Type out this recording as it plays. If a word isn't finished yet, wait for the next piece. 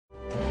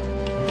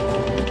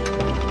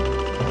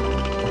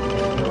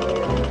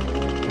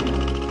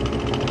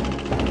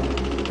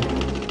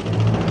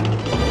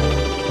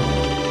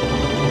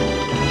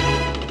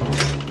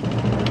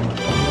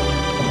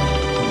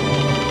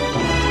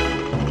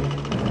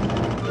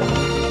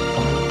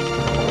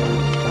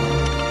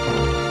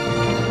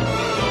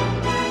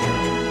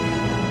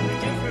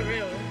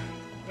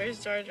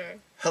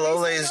Hello,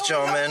 ladies and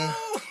gentlemen.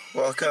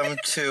 Welcome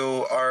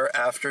to our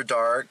After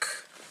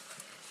Dark.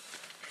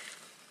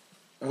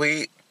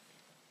 We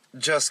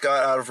just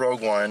got out of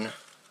Rogue One.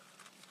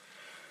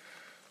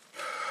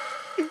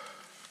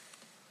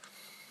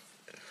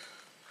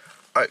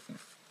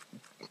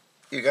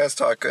 You guys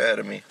talk ahead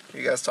of me.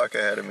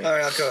 All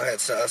right, I'll go ahead.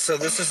 So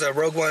this is a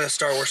Rogue One, a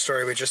Star Wars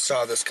story. We just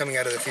saw this coming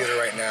out of the theater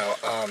right now.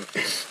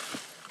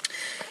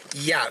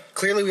 Yeah,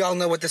 clearly we all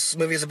know what this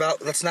movie is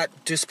about. Let's not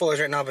do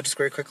spoilers right now, but just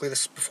very quickly,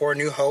 this is before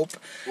New Hope.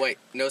 Wait,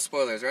 no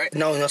spoilers, right?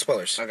 No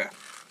spoilers. Okay.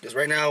 Because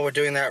right now we're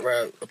doing that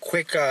a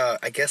quick,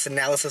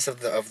 analysis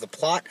of the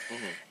plot,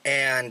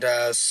 and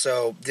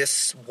so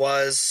this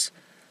was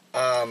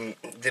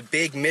the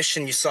big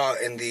mission you saw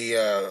in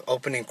the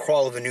opening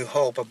crawl of A New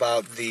Hope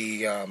about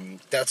the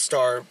Death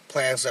Star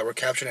plans that were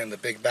captured in the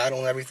big battle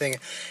and everything,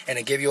 and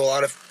it gave you a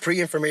lot of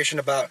pre-information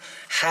about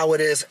how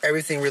it is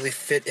everything really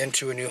fit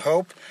into A New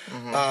Hope.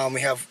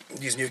 We have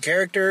these new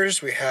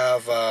characters, we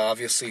have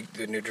obviously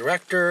the new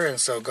director, and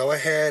so go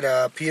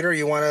ahead, Peter,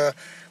 you want to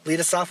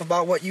lead us off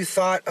about what you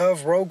thought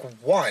of Rogue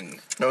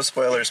One? No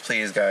spoilers,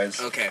 please,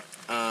 guys. Okay.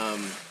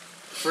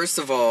 First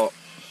of all,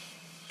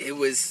 it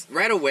was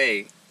right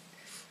away.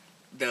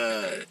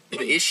 The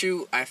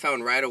issue I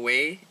found right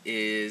away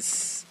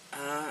is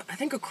I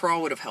think a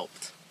crawl would have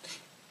helped.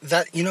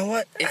 That, you know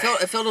what? It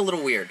felt a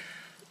little weird.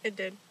 It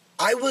did.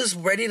 I was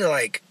ready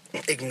to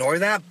ignore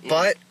that,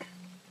 but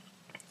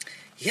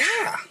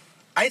yeah,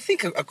 I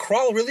think a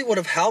crawl really would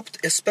have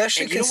helped,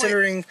 especially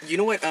considering. You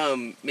know what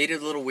made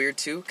it a little weird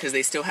too? Because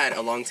they still had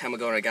a long time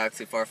ago in a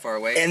galaxy far, far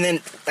away. And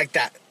then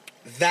that.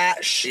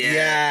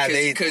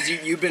 Because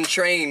you've been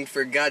trained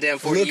for goddamn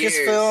 40 years.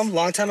 Lucasfilm,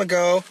 long time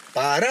ago,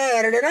 and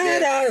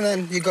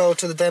then you go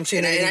to the damn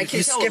scene and I can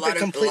you tell skip it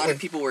completely. a lot of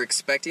people were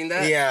expecting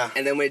that. Yeah.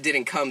 And then when it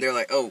didn't come, they're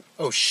like, oh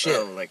shit.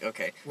 Oh,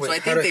 okay. Wait, so I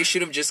think they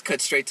should have just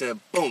cut straight to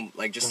boom,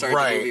 just started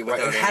the movie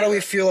without And how do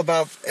we feel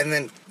about? And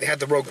then they had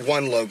the Rogue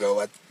One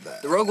logo.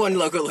 The Rogue One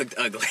logo looked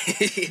ugly.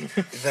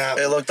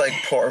 It looked like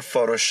poor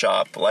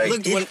Photoshop. Like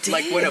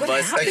when a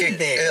bus.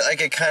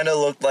 It kind of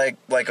looked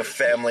like a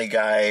Family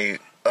Guy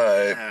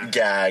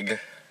gag.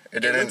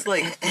 It looked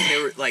like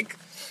they were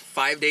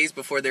 5 days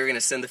before they were going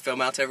to send the film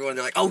out to everyone.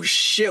 They're like, oh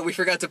shit, we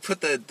forgot to put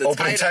the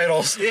opening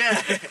titles.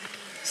 Yeah.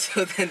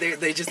 So then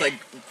they just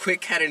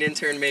quick had an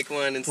intern make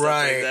one and stuff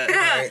like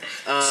that.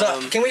 Right.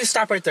 So can we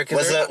stop right there?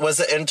 Was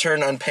the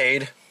intern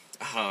unpaid?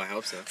 Oh, I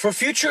hope so. For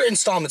future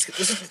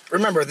installments,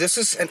 remember, this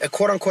is a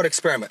quote-unquote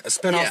experiment, a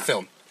spin-off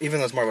film, even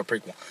though it's more of a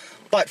prequel.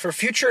 But for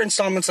future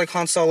installments like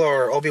Han Solo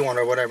or Obi-Wan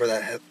or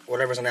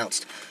whatever's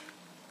announced,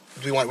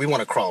 we want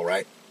to crawl,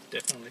 right?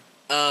 Definitely.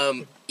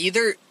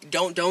 Either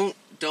don't go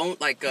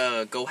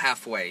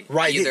halfway.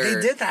 Right. Either,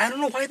 they did that. I don't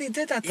know why they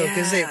did that though,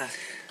 because it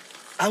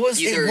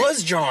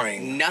was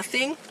jarring.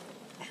 Nothing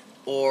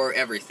or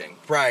everything.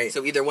 Right.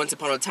 So either Once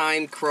Upon a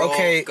Time, crawl,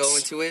 go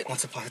into it.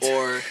 Once Upon a Time.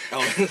 Or a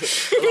long time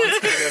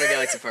ago in a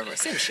galaxy far, far.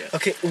 Same shit.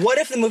 Okay. What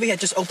if the movie had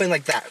just opened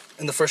like that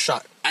in the first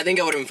shot? I think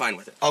I would have been fine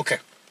with it. Okay.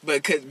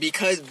 But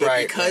because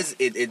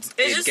it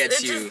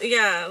gets you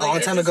a long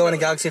time ago in a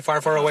galaxy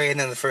far, far away, and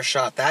then the first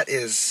shot. That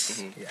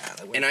is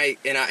And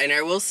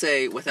I will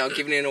say, without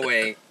giving it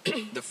away,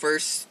 the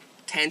first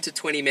 10 to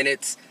 20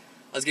 minutes,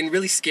 I was getting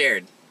really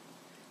scared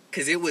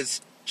because it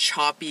was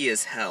choppy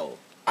as hell.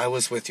 I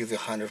was with you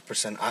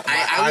 100%.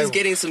 I was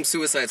getting some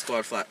Suicide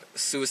Squad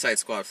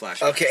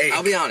flashbacks. Okay,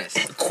 I'll be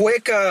honest.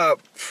 Quick half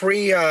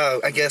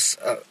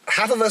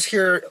of us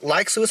here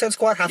like Suicide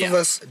Squad, half of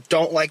us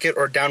don't like it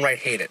or downright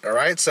hate it, all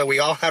right? So we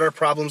all had our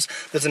problems.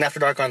 There's an After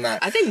Dark on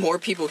that. I think more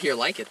people here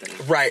like it than me.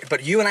 Right,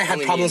 but you and I had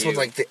problems with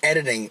the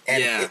editing,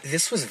 and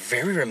this was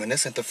very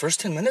reminiscent. The first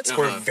 10 minutes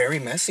were very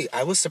messy.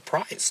 I was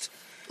surprised.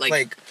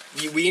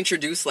 We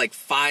introduced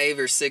 5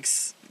 or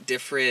 6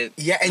 different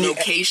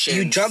locations.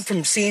 You jump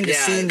from scene to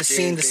scene to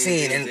scene to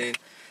scene.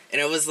 And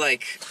it was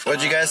like... What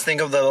did you guys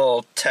think of the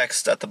little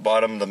text at the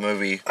bottom of the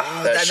movie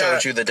that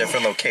showed you the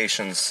different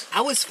locations?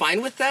 I was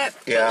fine with that.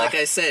 Yeah. But like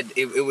I said,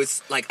 it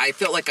was I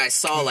felt like I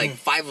saw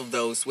 5 of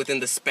those within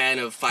the span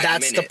of 5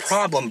 minutes. That's the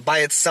problem. By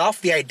itself,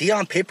 the idea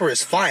on paper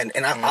is fine,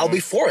 and I'll be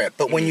for it.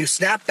 But when you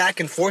snap back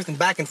and forth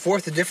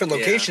to different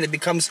location, it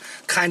becomes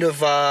kind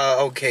of,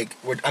 okay,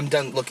 I'm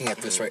done looking at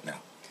this right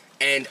now.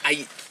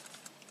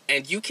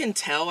 And you can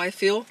tell, I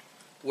feel,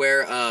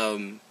 where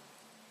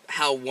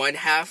how one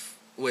half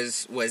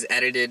was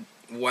edited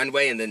one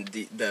way and then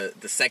the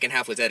second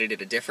half was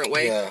edited a different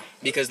way. Yeah.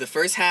 Because the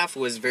first half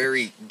was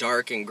very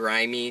dark and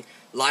grimy,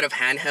 a lot of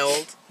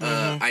handheld,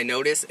 I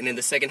noticed, and in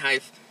the second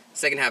half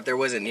there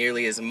wasn't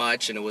nearly as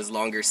much, and it was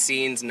longer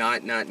scenes,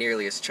 not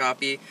nearly as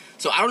choppy.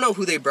 So I don't know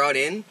who they brought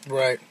in.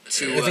 Right. I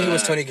think it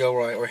was Tony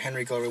Gilroy or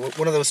Henry Gilroy,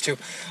 one of those two.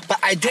 But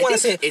I do want to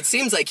say... It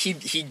seems like he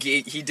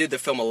did the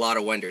film a lot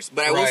of wonders.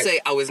 But I will say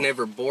I was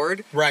never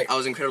bored. Right. I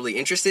was incredibly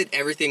interested.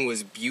 Everything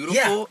was beautiful.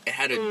 Yeah. It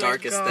had a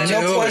dark aesthetic.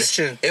 No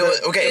question. It was,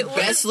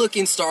 best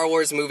looking Star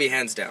Wars movie,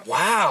 hands down.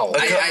 Wow.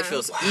 I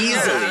feel so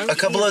easily. A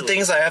couple of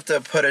things I have to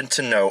put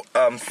into note.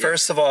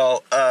 First of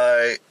all,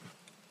 I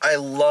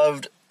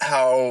loved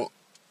how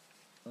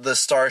the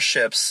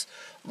starships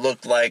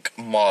looked like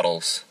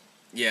models.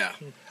 Yeah.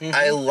 Mm-hmm.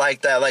 I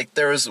like that. Like,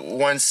 there was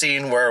one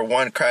scene where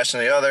one crashed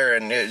into the other,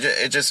 and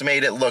it just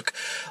made it look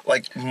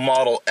like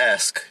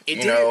model-esque.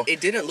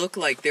 It didn't look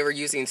like they were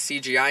using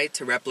CGI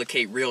to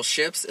replicate real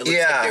ships. It looked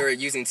like they were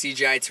using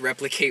CGI to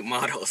replicate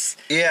models.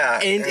 Yeah.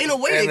 And in a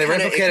way, and they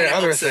replicated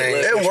other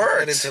things. It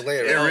worked. It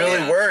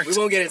really worked. We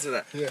won't get into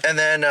that. Yeah. And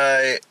then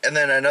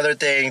another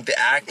thing, the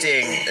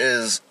acting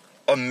is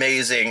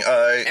amazing.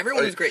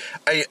 Everyone was great.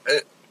 I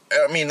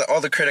mean, all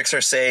the critics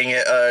are saying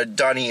it.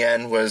 Donnie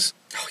Yen was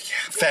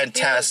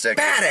fantastic,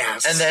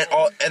 badass. And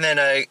then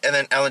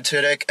Alan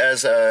Tudyk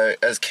as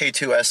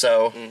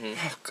K2SO,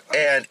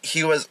 and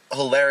he was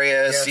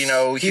hilarious.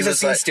 Yes. He's was a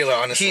scene stealer.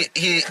 Honestly,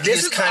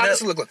 he's kind of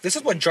look. This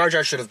is what Jar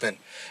Jar should have been.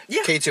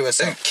 Yeah.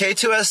 K2SO.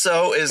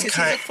 K2SO is He's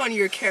a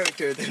funnier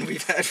character than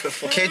we've had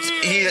before.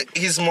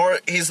 He's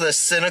the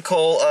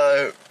cynical.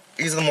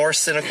 He's the more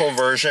cynical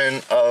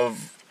version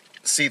of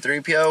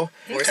C-3PO.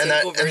 More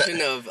cynical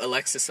version of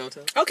Alexis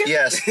Soto. Okay.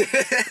 Yes. And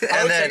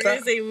then you're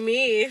say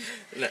me.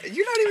 No,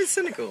 you're not even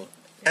cynical.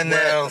 And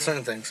then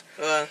certain things.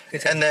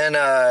 And then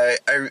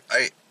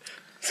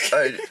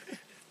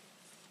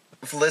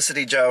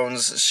Felicity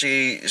Jones,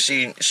 she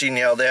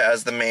nailed it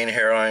as the main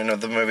heroine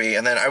of the movie.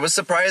 And then I was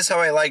surprised how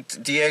I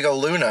liked Diego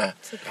Luna.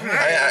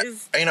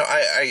 Surprise.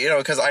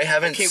 Because I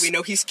haven't. Okay, we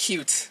know he's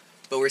cute,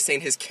 but we're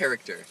saying his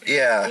character.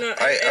 Yeah. No,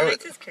 I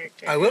liked his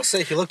character. I will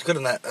say he looked good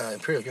in that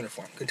Imperial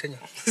uniform. Continue.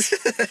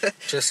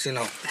 Just,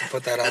 to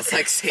put that out. That's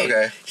like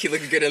saying he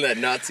looked good in that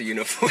Nazi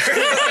uniform.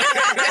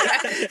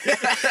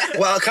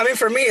 Well, coming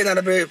from me, not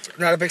a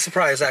big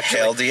surprise, actually.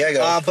 Hail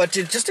Diego. But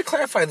just to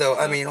clarify, though,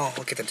 I mean,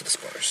 we'll get into the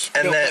spoilers.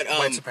 And then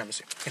White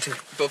supremacy. Continue.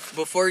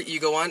 Before you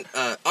go on,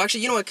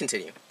 actually, you know what?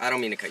 Continue. I don't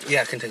mean to cut you.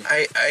 Yeah, continue.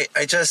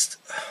 I just.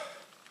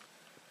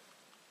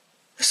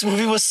 This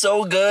movie was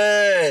so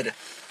good.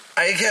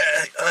 I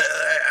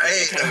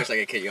kind of wish I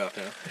could cut you off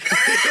now.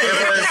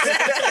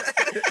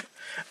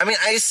 I mean,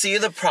 I see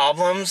the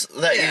problems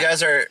that you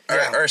guys are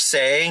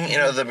saying,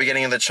 the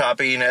beginning of the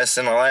choppiness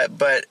and all that,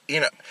 but,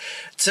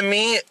 to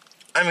me,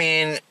 I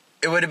mean,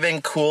 it would have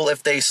been cool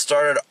if they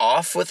started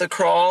off with a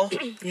crawl.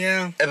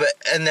 Yeah.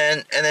 And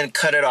then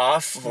cut it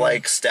off,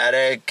 like,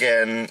 static,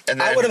 and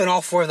then... I would have been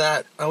all for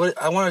that. I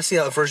want to see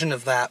a version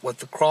of that with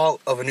the crawl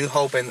of A New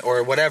Hope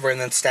or whatever, and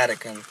then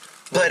static and...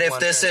 But if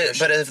this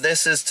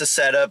is to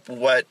set up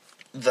what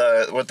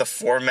the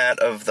format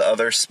of the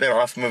other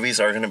spin-off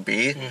movies are going to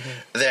be,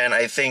 then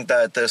I think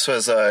that this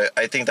is a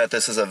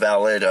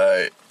valid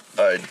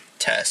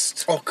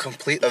test. Oh,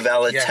 completely. A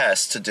valid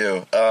test to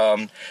do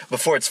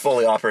before it's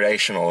fully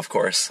operational, of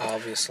course.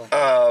 Obviously.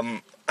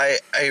 I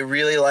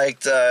really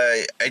liked.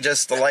 I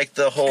just liked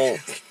the whole.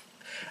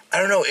 I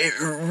don't know. It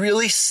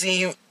really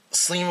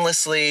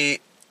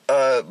seamlessly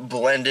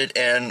blended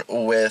in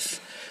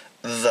with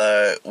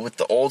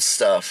the old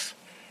stuff,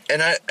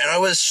 and I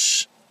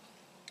was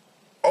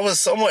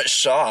somewhat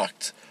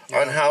shocked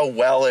on how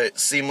well it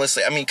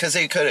seamlessly. I mean, because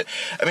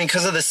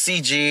of the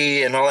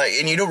CG and all that,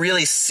 and you don't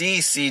really see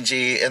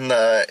CG in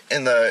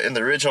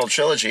the original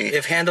trilogy.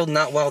 If handled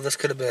not well, this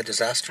could have been a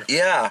disaster.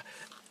 Yeah,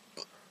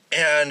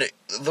 and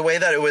the way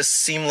that it was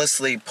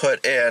seamlessly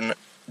put in,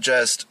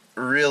 just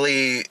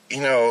really,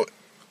 and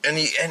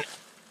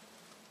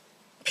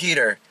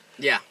Peter.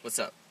 Yeah, what's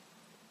up?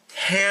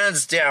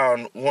 Hands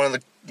down, one of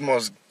the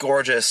most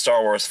gorgeous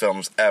Star Wars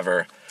films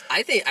ever.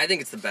 I think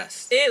it's the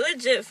best. It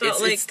legit felt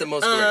it's the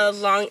most a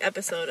gorgeous. long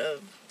episode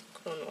of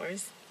Clone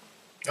Wars.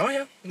 Oh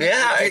yeah,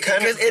 Yeah.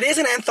 It is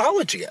an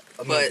anthology,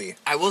 movie.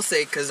 I will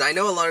say, because I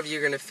know a lot of you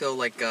are gonna feel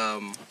like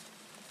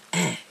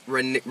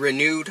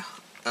renewed.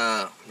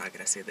 I'm not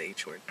gonna say the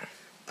H word.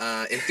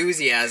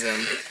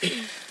 Enthusiasm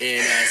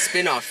in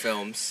spin-off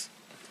films.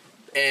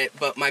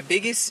 But my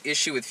biggest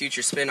issue with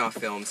future spin-off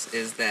films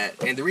is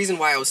that, and the reason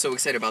why I was so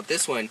excited about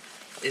this one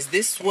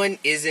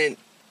isn't,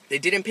 they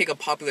didn't pick a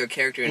popular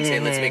character and say,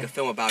 let's make a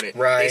film about it.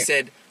 Right. They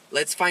said,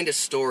 let's find a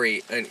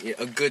story,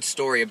 a good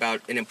story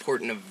about an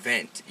important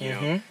event, you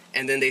know?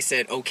 And then they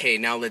said, okay,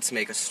 now let's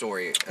make a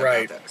story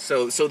about that.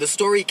 So the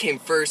story came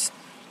first.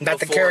 Not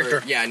the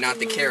character. Yeah, not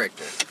the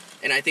character.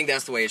 And I think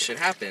that's the way it should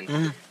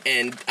happen.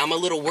 And I'm a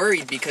little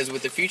worried because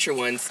with the future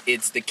ones,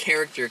 it's the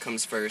character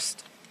comes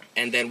first,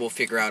 and then we'll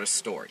figure out a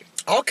story.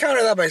 I'll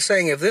counter that by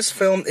saying if this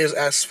film is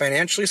as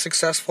financially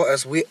successful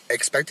as we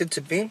expect it to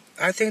be,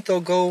 I think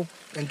they'll go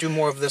and do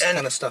more of this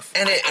kind of stuff.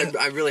 And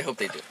I really hope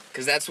they do,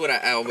 because that's what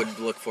I would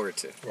look forward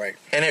to. Right.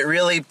 And it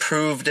really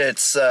proved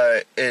its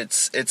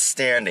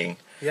standing.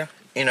 Yeah.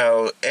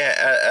 Because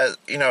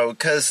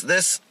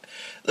this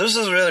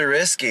was really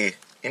risky.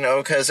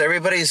 Because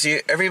everybody's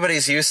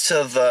used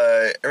to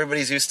the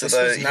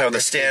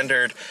the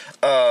standard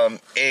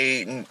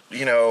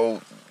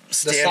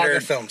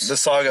the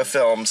saga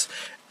films,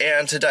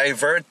 and to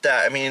divert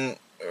that. I mean,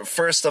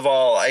 first of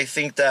all, I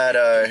think that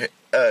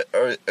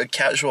a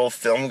casual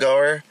film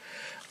goer,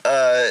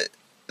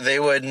 they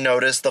would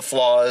notice the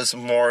flaws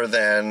more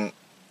than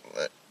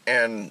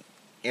a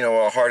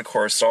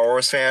hardcore Star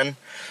Wars fan.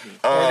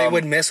 Or they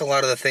would miss a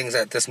lot of the things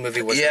that this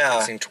movie was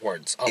focusing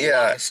towards. A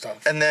lot of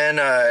stuff. And then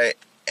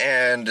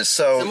and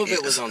so Some of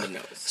it was on the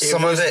nose.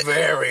 Some of it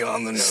very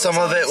on the nose. Some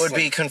of it would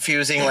be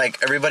confusing.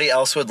 Like everybody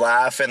else would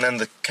laugh, and then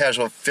the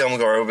casual film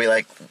goer would be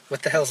like,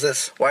 "What the hell's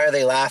this? Why are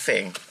they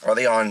laughing? Are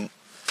they on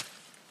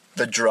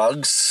the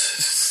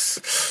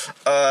drugs?"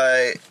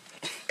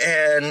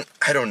 And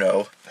I don't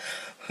know.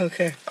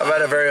 Okay. I've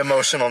had a very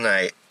emotional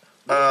night.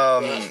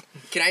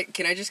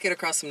 Can I just get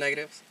across some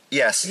negatives?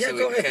 Yes. Yeah,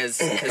 go ahead.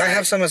 Because I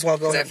have some as well.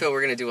 Go Because I ahead. feel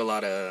we're gonna do a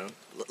lot of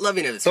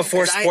loving of this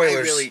Before film, 'cause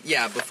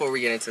spoilers. before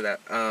we get into that,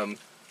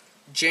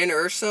 Jen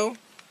Erso,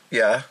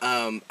 Yeah.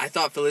 I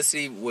thought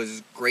Felicity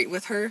was great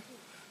with her,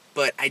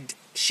 but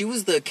she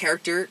was the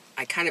character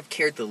I kind of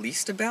cared the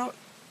least about,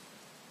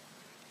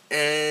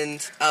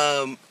 and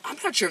I'm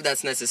not sure if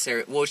that's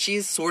necessary. Well,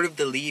 she's sort of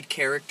the lead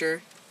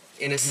character,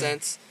 in a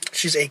sense.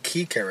 She's a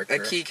key character. A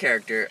key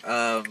character.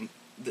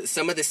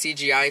 Some of the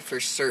CGI for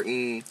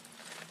certain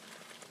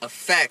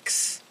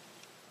effects,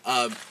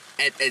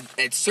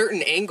 at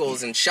certain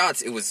angles and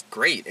shots, it was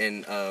great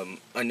and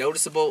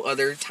unnoticeable.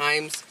 Other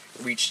times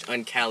reached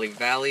uncanny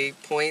valley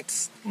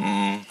points.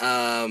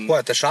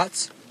 What, the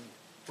shots?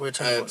 What are you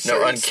talking about?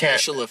 Certain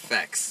special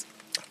effects.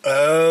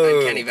 Oh.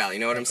 Uncanny valley. You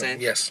know what I'm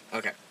saying? Yes.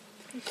 Okay.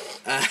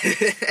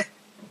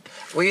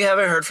 We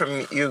haven't heard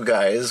from you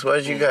guys. What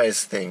did you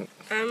guys think?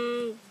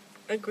 I'm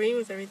agreeing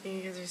with everything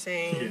you guys are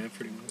saying. Yeah,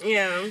 pretty much.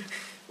 Yeah.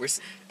 We're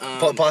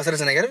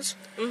Positives and negatives?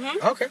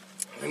 Mm-hmm. Okay.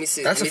 Let me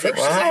see. That's let me a fair-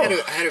 think, 'cause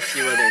Wow. I had a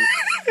few other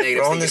negatives.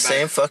 We're on the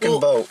same fucking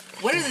boat.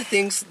 One of the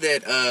things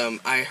that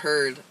I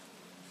heard,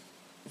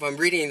 if I'm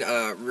reading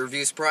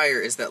reviews prior,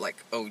 is that like,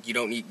 oh, you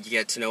don't need to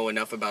get to know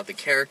enough about the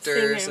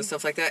characters and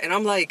stuff like that. And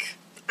I'm like,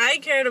 I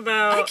cared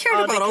about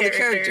all the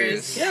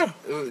characters. Yeah.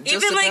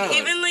 just Even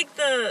about. like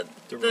the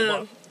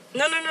robot.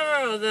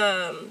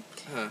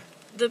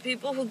 the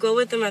people who go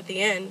with them at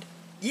the end.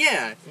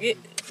 Yeah.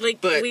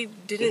 But we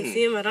didn't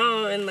see them at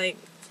all, and like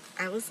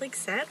I was like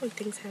sad when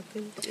things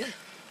happened. Yeah.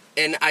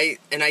 And I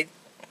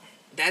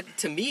that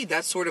to me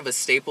that's sort of a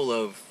staple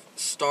of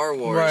Star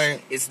Wars,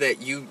 Right. is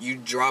that you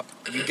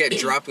get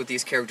dropped with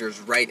these characters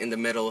right in the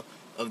middle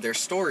of their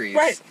stories.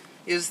 Right.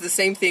 It was the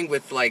same thing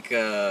with like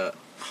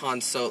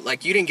Han Solo.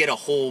 Like you didn't get a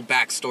whole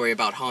backstory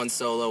about Han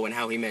Solo and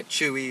how he met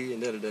Chewie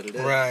and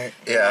da-da-da-da-da, Right.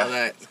 and Yeah. all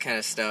that kind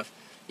of stuff.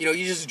 You know,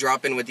 you just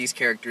drop in with these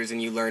characters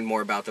and you learn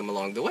more about them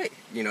along the way.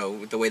 You know,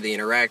 with the way they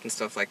interact and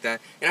stuff like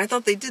that. And I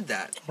thought they did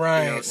that.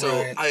 Right, You know?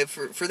 So right.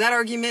 for that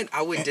argument,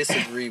 I would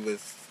disagree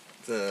with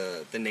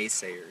the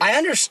naysayers. I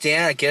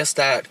understand, I guess,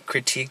 that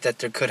critique that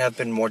there could have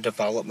been more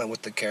development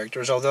with the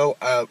characters, although...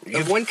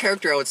 Of one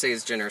character I would say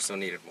is Jen Erso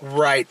needed more.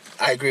 Right,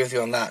 I agree with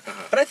you on that.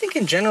 Uh-huh. But I think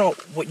in general,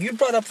 what you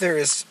brought up there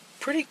is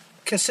pretty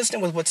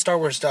consistent with what Star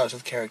Wars does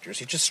with characters.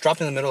 You just drop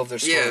in the middle of their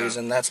stories,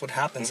 and that's what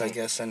happens, I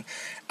guess. And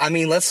I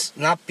mean, let's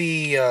not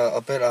be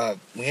a bit.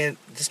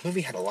 This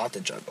movie had a lot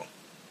to juggle.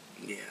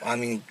 Yeah. I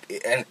mean,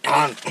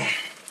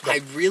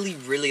 I really,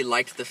 really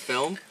liked the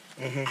film.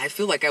 I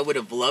feel like I would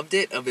have loved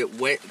it if it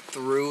went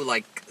through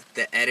like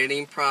the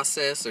editing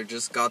process or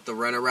just got the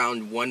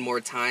runaround one more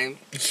time.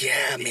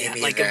 yeah,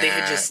 maybe Like if they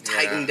had just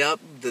tightened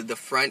up the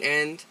front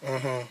end,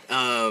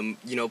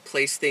 you know,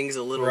 placed things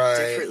a little Right.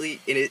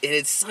 differently. And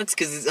it sucks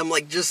because I'm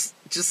like just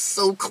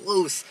so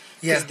close.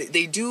 Yeah. Because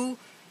they do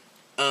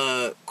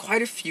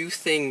quite a few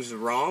things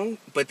wrong,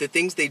 but the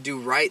things they do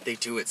right, they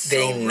do it so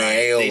They right.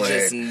 nail They it.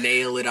 just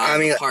nail it out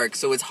of the park.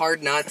 So it's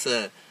hard not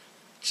to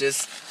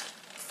just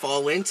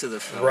fall into the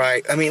film.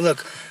 Right. I mean,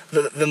 look,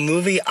 the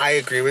movie. I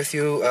agree with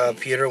you,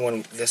 Peter.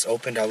 When this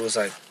opened, I was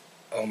like,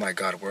 "Oh my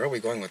God, where are we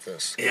going with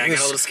this?" Yeah, I It got was-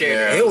 a little scared.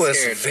 yeah. I It was was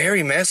scared.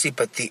 very messy,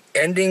 but the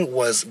ending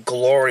was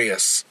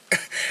glorious.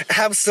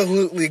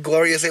 Absolutely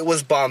glorious. It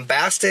was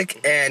bombastic,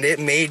 and it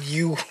made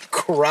you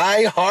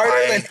cry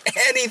harder than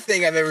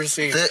anything I've ever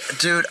seen.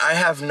 Dude, I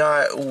have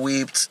not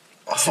weeped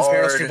Since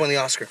Meryl hard Streep won the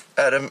Oscar.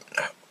 at a...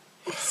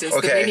 Since the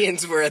Okay.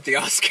 Minions were at the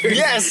Oscars.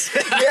 Yes,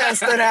 yes,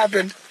 that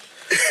happened.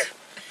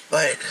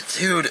 But,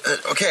 dude,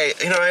 okay,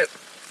 you know what?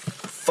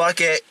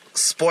 Fuck it.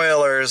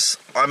 Spoilers.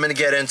 I'm gonna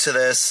get into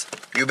this.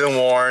 You've been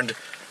warned.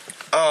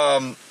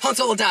 Han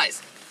Solo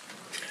dies.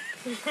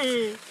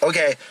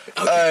 Okay.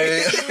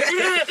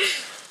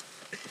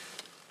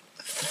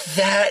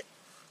 That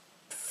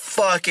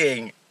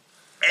fucking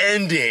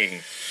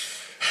ending.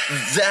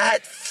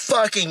 That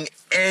fucking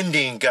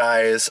ending,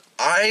 guys.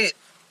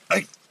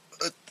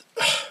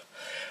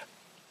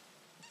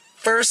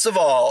 First of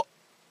all,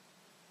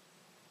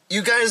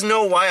 you guys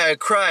know why I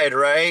cried,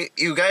 right?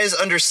 You guys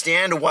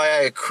understand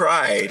why I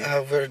cried.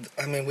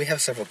 We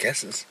have several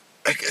guesses.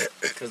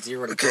 Because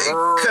you're a Okay,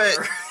 girl.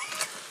 cut.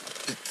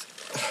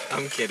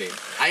 I'm kidding.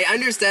 I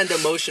understand the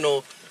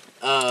emotional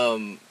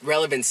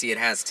relevancy it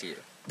has to you.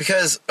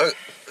 Because,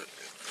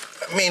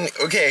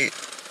 okay.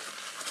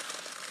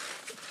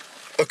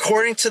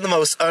 According to the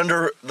most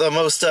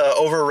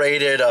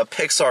overrated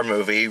Pixar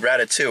movie,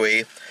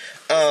 Ratatouille,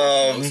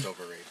 Most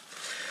overrated.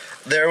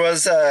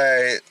 there's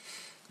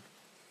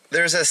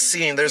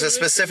a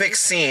specific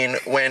scene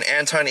when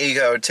Anton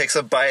Ego takes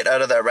a bite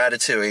out of that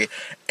ratatouille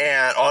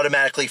and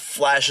automatically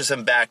flashes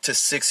him back to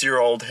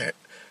 6-year-old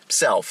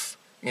self.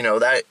 You know,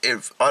 that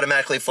it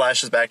automatically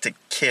flashes back to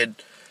kid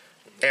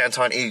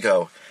Anton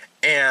Ego.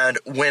 And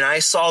when I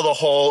saw the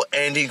whole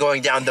ending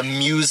going down, the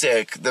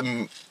music,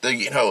 the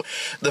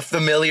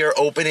familiar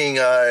opening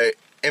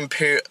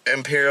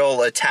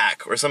Imperial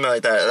Attack or something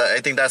like that. I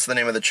think that's the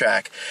name of the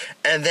track.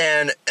 And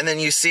then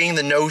you seeing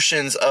the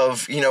notions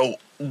of,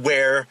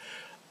 where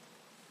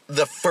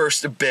the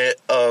first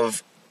bit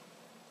of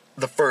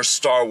the first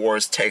Star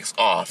Wars takes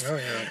off. Oh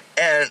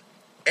yeah.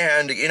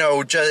 And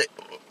just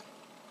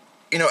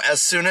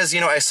as soon as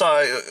I saw,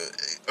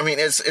 I mean,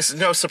 it's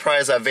no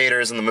surprise that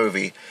Vader's in the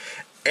movie.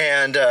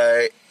 And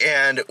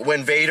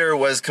when Vader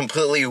was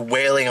completely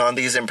wailing on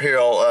these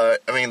Imperial,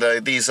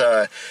 these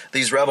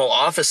rebel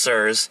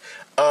officers,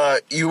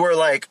 you were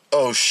like,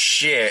 oh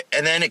shit!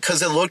 And then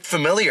because it looked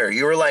familiar,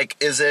 you were like,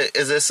 is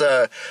this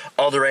a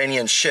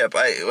Alderaanian ship?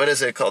 What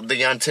is it called? The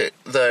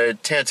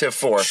Tantive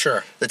 4.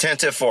 Sure. The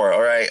Tantive 4.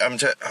 All right,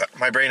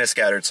 my brain is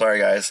scattered. Sorry,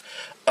 guys.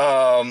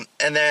 And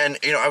then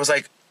I was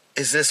like,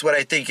 is this what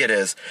I think it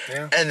is?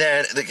 Yeah. And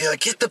then they're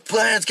like, get the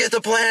plans.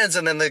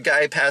 And then the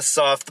guy passes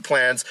off the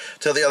plans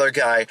to the other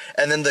guy.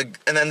 And then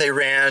they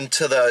ran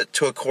to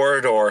a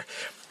corridor.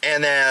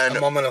 And then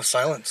a moment of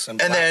silence. And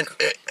then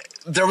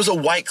there was a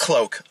white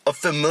cloak, a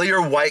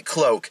familiar white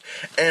cloak.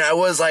 And I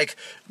was like,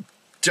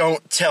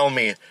 don't tell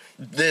me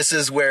this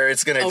is where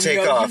it's going to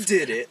take off. You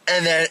did it.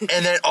 And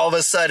then all of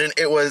a sudden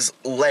it was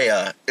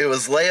Leia. It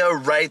was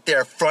Leia right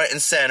there, front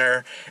and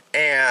center.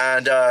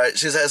 And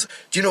she says,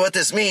 "Do you know what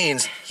this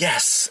means?"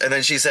 "Yes." And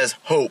then she says,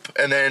 "Hope."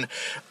 And then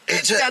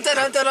it just, and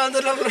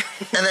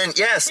then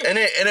yes, and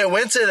it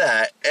went to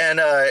that. And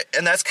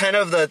that's kind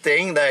of the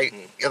thing that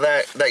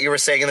you were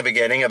saying in the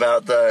beginning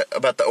about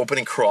the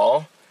opening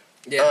crawl.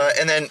 Yeah.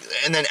 And then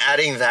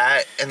adding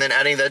that, and then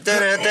adding the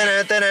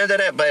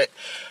but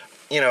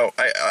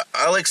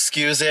I'll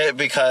excuse it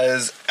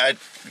because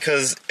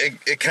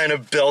it kind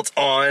of built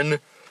on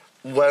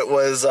what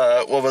was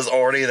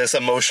already this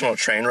emotional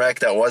train wreck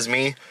that was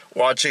me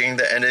watching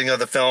the ending of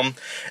the film,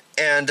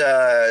 and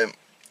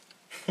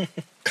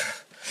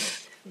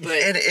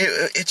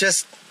it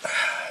just,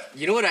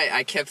 what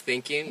I kept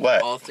thinking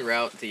all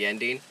throughout the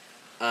ending,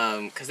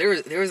 because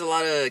there was a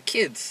lot of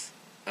kids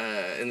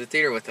in the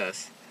theater with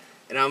us.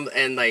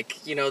 And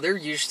they're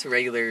used to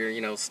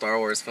regular, Star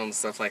Wars films and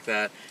stuff like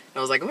that. And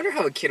I was like, I wonder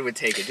how a kid would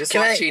take it. Just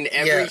watching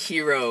every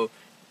hero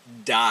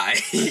die.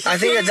 I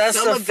think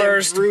that's the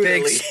first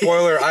big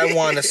spoiler I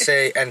want to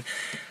say. And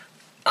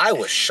I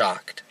was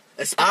shocked.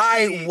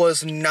 I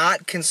was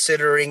not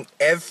considering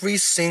every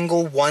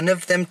single one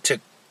of them to...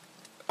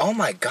 Oh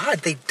my God,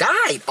 they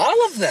died.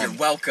 All of them. You're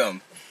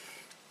welcome.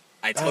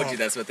 I told you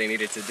that's what they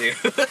needed to do.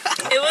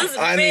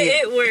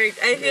 It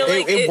worked. I feel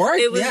like it worked.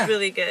 It was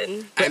really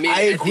good. But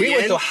I agree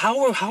with though.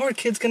 How are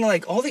kids gonna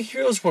all the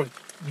heroes were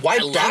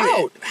wiped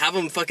out? Have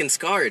them fucking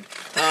scarred.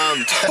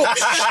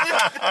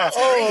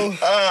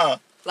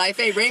 Life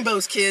ain't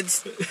rainbows,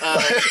 kids.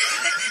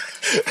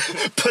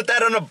 Put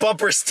that on a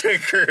bumper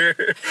sticker.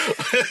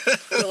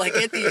 But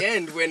at the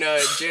end, when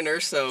Jyn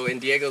Erso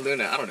and Diego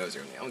Luna, I don't know his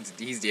real name.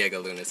 He's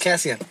Diego Luna's.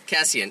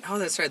 Cassian. Oh,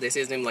 that's right. They say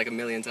his name like a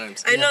million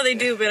times. I know they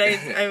do, but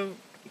I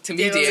to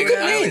me, Diego,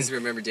 I always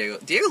remember Diego.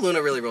 Diego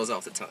Luna really rolls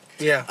off the tongue.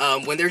 Yeah.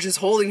 When they're just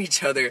holding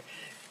each other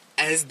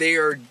as they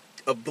are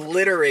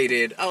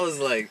obliterated, I was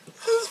like,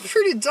 it's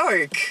pretty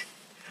dark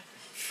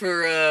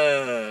for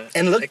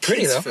and it looked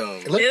pretty though. Film.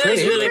 It looked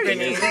pretty. Really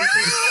pretty.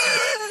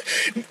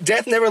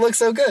 Death never looked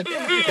so good.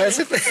 That's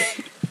the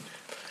thing.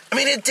 I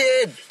mean, it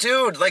did,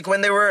 dude. Like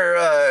when they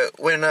were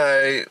when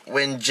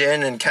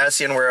Jyn and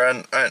Cassian were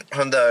on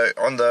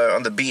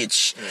the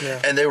beach,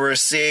 and they were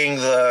seeing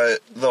the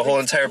whole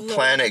entire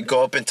planet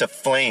go up into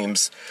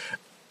flames.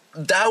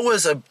 That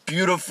was a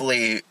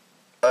beautifully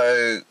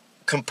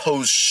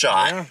composed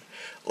shot. Yeah.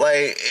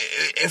 Like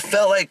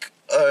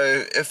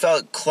it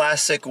felt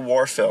classic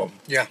war film.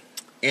 Yeah.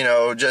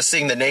 Just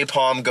seeing the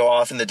napalm go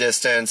off in the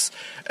distance,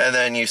 and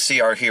then you see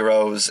our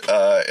heroes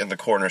in the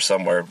corner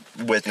somewhere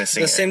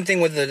witnessing the same thing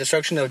with the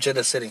destruction of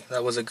Jeddah City.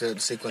 That was a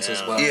good sequence as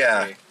well.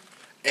 Yeah.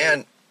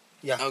 And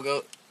I'll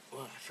go.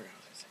 Well, I forgot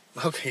what I was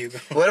saying. Okay, you go.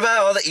 What about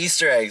all the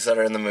Easter eggs that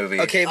are in the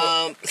movie? Okay,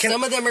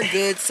 some of them are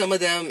good. Some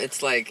of them,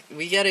 it's like,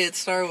 we get it, it's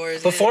Star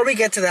Wars. Before we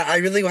get to that, I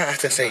really have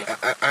to say,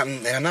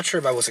 I'm not sure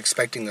if I was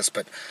expecting this,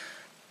 but,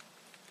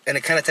 and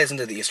it kind of ties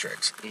into the Easter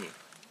eggs.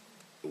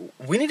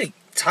 We need to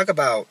talk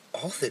about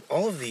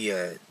all of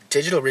the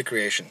digital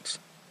recreations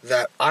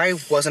that I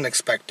wasn't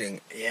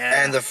expecting.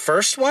 Yeah. And the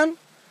first one,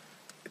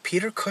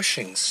 Peter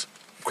Cushing's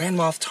Grand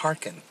Moff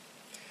Tarkin.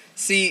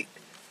 See,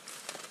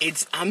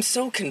 I'm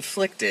so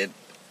conflicted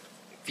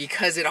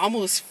because it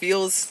almost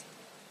feels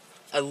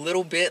a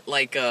little bit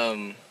like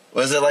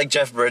Was it like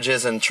Jeff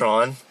Bridges and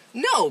Tron?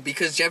 No,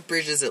 because Jeff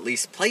Bridges at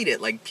least played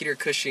it. Like Peter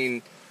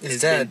Cushing has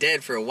dead. been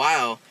dead for a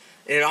while,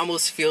 and it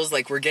almost feels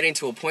like we're getting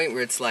to a point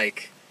where it's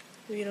like,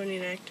 we don't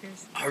need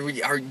actors.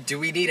 Do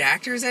we need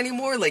actors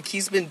anymore? Like,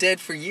 he's been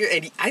dead for years.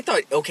 And I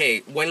thought,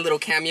 okay, one little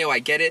cameo, I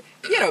get it.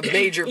 He had a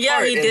major part.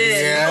 Yeah, he in did.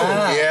 this film.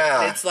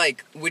 Yeah. And it's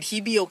like, would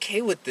he be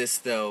okay with this,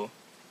 though?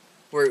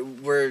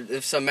 Where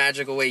if some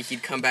magical way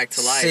he'd come back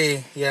to life.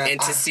 See, yeah.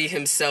 And to see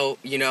himself,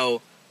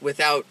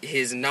 without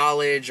his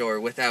knowledge or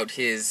without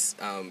his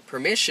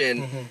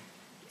permission,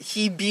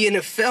 he'd be in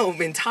a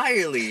film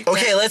entirely.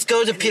 Okay, let's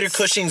go to Peter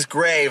Cushing's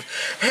grave.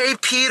 Hey,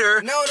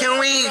 Peter, can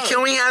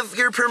we have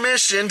your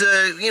permission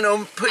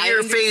to, put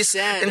your face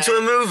into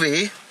a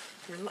movie?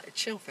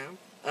 Chill, fam.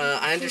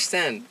 I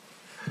understand.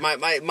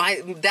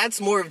 My that's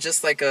more of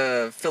just like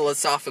a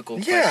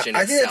philosophical question.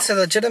 I think it's a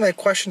legitimate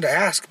question to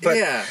ask. But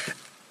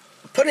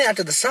putting that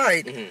to the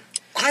side,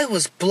 I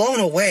was blown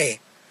away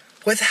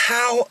with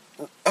how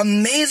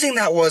amazing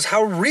that was,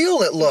 how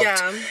real it looked.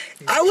 Yeah.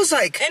 I was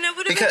like, and I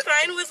would have been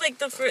fine with like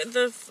the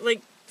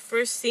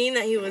first scene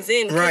that he was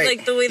in. 'Cause, Right.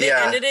 like the way they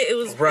ended it, it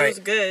was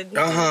good.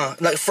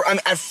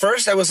 Like at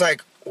first I was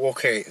like,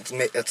 okay,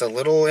 it's a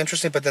little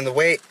interesting, but then the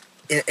way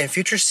in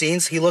future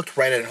scenes he looked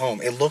right at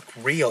home. It looked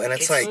real, and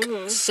it's like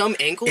some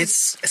angles.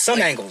 It's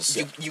some angles.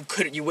 You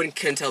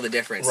couldn't tell the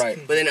difference. Right.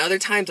 But then other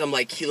times I'm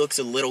like, he looks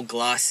a little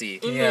glossy.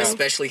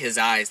 Especially his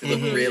eyes. They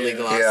look really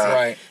glossy. Yeah.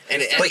 Right.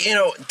 But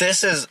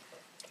this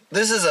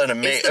is an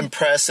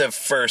impressive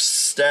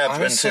first step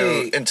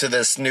into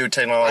this new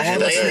technology.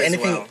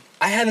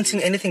 I haven't seen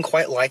anything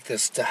quite like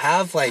this. To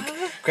have like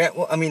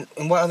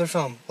in what other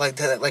film like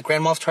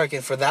Grand Moff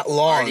Tarkin for that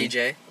long?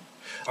 RDJ.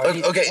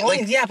 Okay,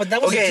 but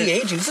that was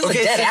de-aging. This is a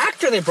dead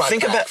actor they brought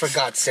back, for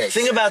God's sake.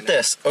 Think about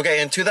this. Okay,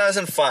 in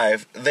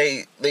 2005,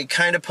 they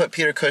kind of put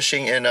Peter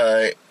Cushing in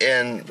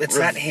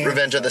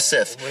Revenge of the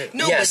Sith.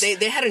 No, but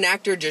they had an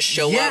actor just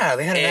show up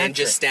and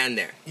just stand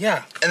there.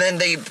 Yeah, and then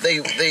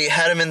they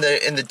had him in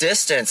the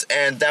distance,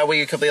 and that way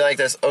you could be like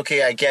this.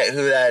 Okay, I get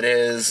who that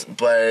is,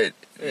 but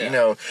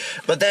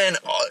but then.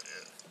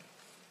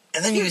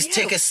 And then you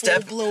take a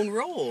step, full-blown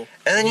role.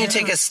 And then you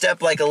take a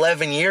step like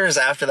 11 years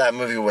after that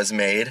movie was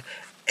made,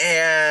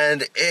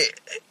 and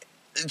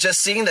just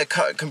seeing the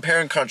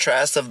compare and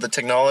contrast of the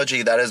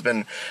technology that has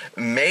been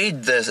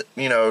made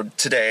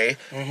today,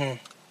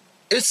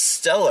 it's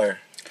stellar.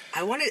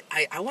 I want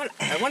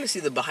to see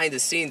the behind the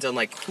scenes on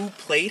like who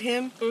played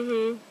him.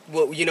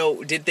 Well,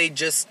 did they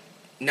just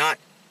not?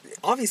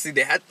 Obviously,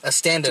 they had a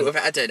stand-in to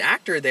have had an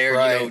actor there.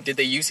 Right. Did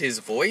they use his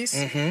voice?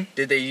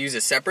 Did they use a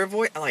separate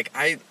voice?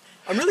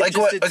 I'm really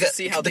interested to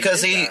see how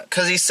because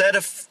he said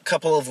a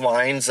couple of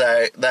lines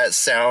that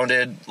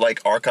sounded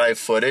like archive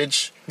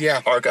footage.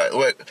 Yeah,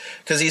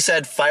 because he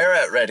said "fire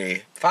at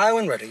ready." Fire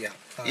when ready. Yeah.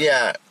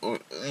 Yeah,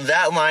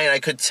 that line I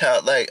could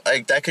tell like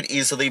that could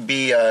easily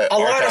be a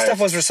lot of stuff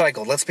was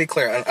recycled. Let's be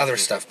clear on other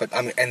stuff, but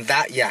and and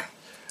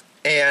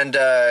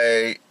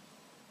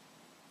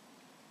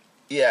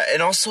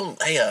also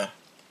Leia.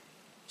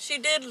 She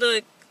did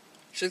look.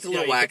 She looked a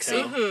little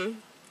waxy.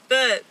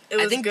 But it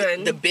was I think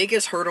good. The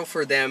biggest hurdle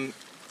for them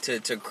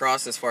to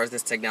cross as far as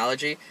this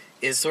technology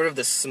is sort of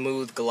the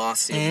smooth,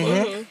 glossy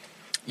look.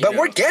 But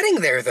we're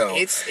getting there, though.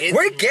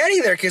 We're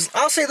getting there, because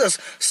I'll say this.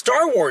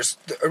 Star Wars,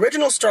 the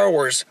original Star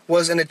Wars,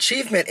 was an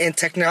achievement in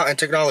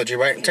technology,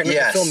 right? In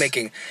technical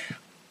filmmaking.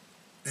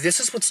 This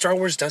is what Star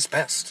Wars does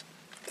best.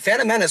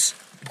 Phantom Menace,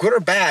 good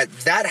or bad,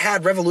 that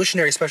had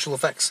revolutionary special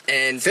effects.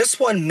 And this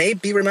one may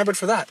be remembered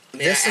for that.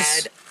 This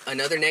is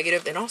another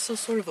negative and also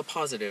sort of a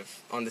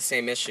positive on the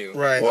same issue.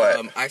 Right.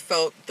 What? I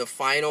felt the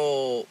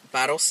final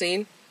battle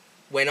scene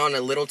went on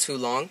a little too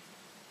long.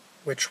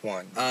 Which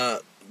one?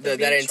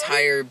 That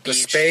entire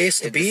beach.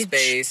 The beach?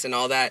 space and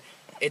all that.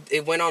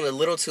 It went on a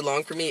little too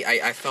long for me.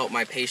 I felt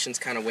my patience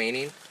kind of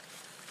waning.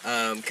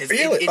 Because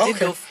it did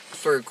go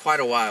for quite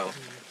a while.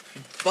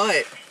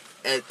 But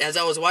as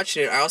I was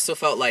watching it, I also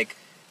felt like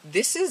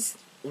this is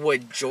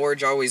what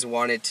George always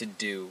wanted to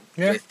do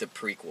with the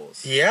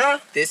prequels. Yeah.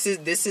 This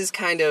is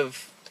kind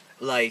of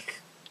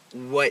like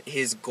what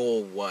his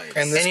goal was.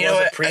 And this was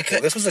a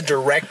prequel. This was a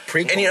direct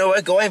prequel. And you know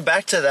what? Going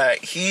back to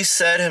that, he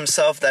said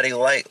himself that he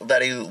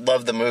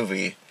loved the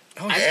movie.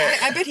 Oh,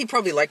 I bet he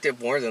probably liked it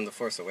more than The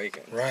Force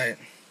Awakens. Right.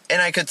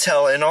 And I could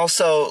tell. And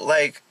also,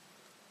 I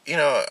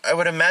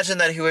would imagine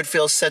that he would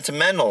feel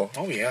sentimental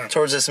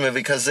towards this movie,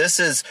 because this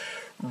is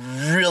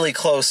really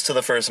close to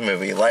the first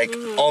movie.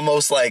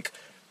 Almost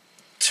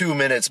 2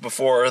 minutes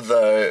before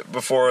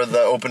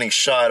the opening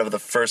shot of the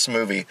first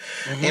movie.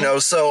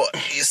 So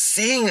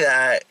seeing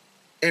that,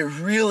 it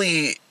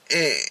really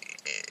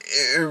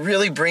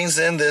brings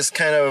in this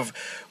kind of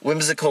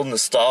whimsical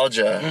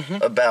nostalgia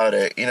about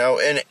it,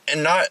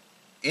 and not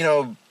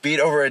beat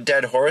over a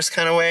dead horse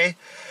kind of way,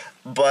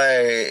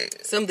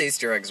 but some of these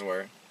Easter eggs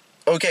were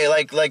okay,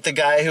 like the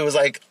guy who was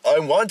like, "I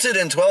wanted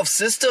in 12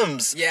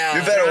 systems. Yeah,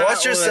 you better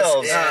watch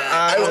yourselves."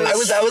 That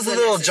was a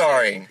little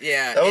jarring.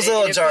 Yeah, that was a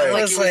little jarring.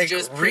 It was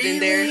just put in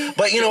there,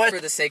 but you know what? For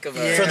the sake of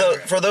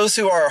for those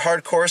who are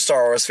hardcore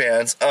Star Wars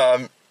fans,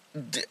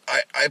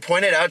 I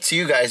pointed out to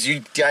you guys.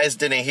 You guys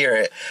didn't hear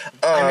it.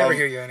 I never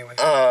hear you anyway.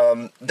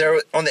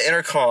 There on the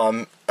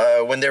intercom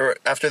when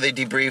after they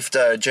debriefed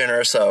Jyn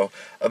Erso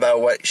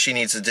about what she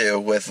needs to do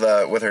with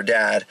her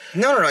dad.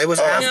 No. It was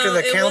after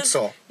the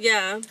council.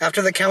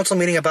 After the council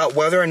meeting about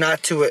whether or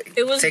not to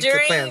it was take during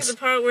the plans. The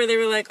part where they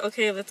were like,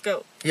 "Okay, let's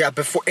go." Yeah,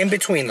 in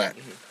between that.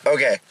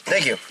 Okay,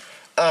 thank you.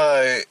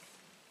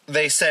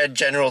 They said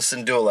General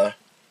Syndulla.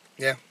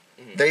 Yeah.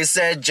 They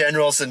said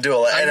General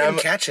Syndulla, I didn't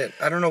catch it.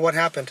 I don't know what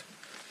happened.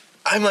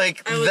 I'm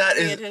like, I was that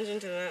paying is. attention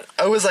to that.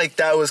 I was like,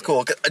 that was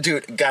cool,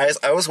 dude. Guys,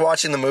 I was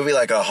watching the movie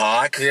like a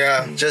hawk.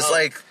 Yeah. Just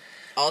like.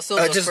 Also,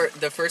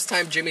 the first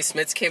time Jimmy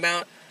Smits came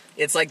out,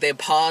 it's like they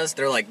paused.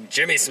 They're like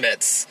Jimmy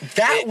Smits.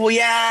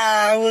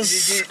 I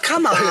was.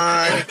 Come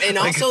on. And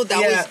also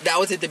that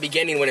was at the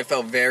beginning when it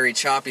felt very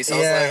choppy. So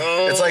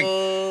I was like,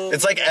 oh,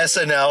 it's like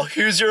SNL.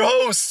 Here's your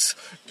host,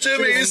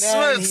 Jimmy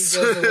Smits.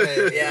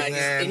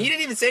 Yeah, and he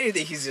didn't even say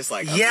anything. He's just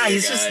like,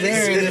 he's just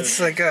there. And it's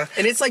like a.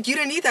 And it's like you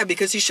didn't need that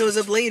because he shows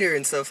up later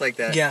and stuff like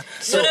that. Yeah.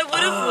 So, but I would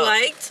have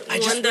liked I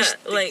just one wish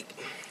that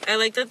I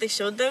like that they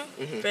showed them,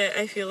 but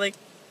I feel like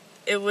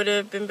it would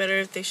have been better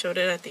if they showed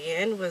it at the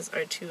end. Was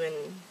R2 and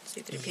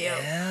C3PO?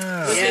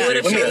 Yeah.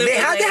 They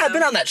had to have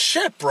been on that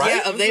ship,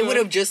 right? Yeah, they would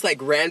have just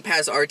like ran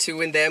past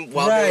R2 and them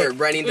while they were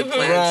running the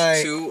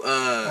plans to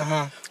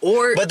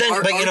or but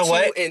you know R2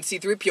 what? and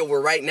C3PO were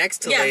right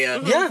next to Yeah.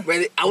 Leia. Yeah.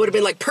 Where I would have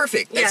been like,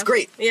 perfect, that's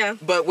great. Yeah.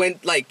 But when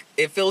like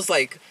it feels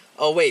like,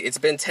 oh wait, it's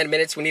been 10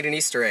 minutes, we need an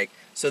Easter egg.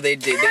 So they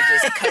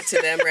just cut to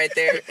them right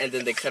there, and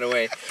then they cut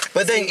away.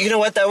 But then you know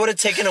what? That would have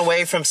taken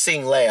away from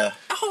seeing Leia.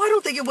 Oh, I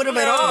don't think it would have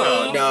at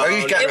all. No. Are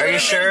you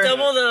sure?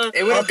 Double the.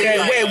 It would've been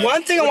like, wait.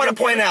 One thing I want to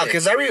point out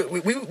because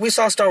we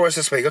saw Star Wars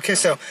this week. Okay,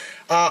 so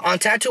on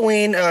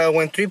Tatooine,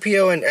 when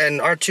 3PO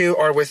and R2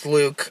 are with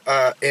Luke,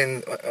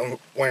 when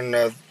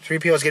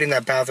 3PO is getting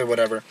that bath or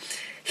whatever,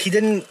 he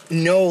didn't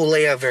know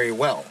Leia very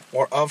well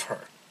or of her.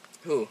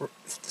 Who?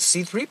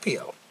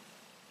 C3PO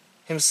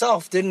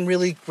himself didn't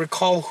really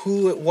recall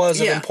who it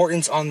was of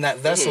importance on that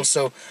vessel.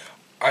 So,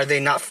 are they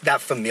not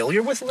that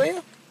familiar with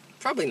Leia?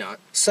 Probably not.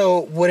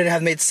 So, would it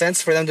have made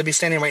sense for them to be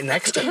standing right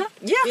next to her?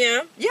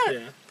 Yeah.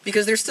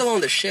 Because they're still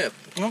on the ship.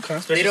 Okay.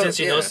 Especially since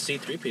you know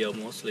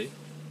C-3PO mostly.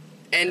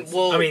 And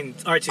well, I mean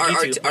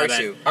R2D2.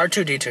 R2.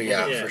 R2D2,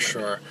 yeah, Yeah. for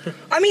sure.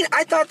 I mean,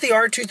 I thought the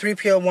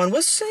R2-3PO one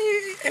was,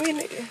 See,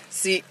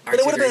 but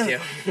it would have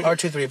R2D2. been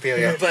R2-3PO,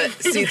 yeah. But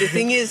see, the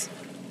thing is,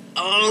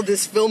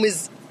 this film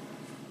is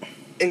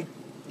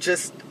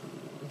just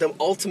the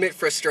ultimate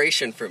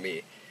frustration for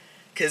me,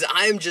 because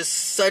I'm just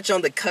such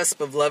on the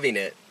cusp of loving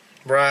it.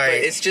 Right. But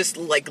it's just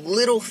like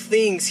little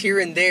things here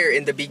and there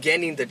in the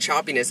beginning, the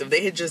choppiness. If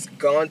they had just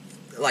gone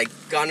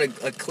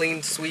a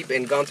clean sweep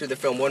and gone through the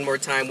film one more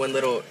time, one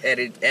little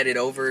edit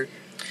over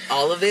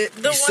all of it.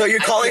 So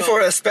you're calling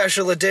for a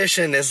special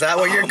edition? Is that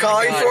what you're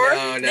calling for?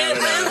 No. There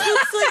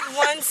was like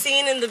one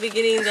scene in the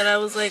beginning that I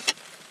was like,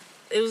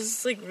 it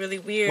was like really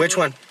weird. Which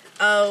one?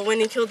 When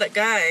he killed that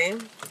guy.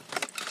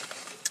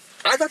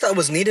 I thought that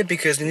was needed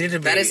because it needed to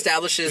be... That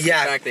establishes the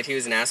fact that he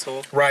was an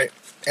asshole. Right.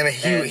 And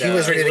he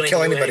was ready to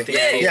kill anybody.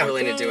 Yeah, he was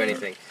willing to do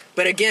anything.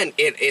 But again,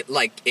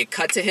 it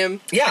cut to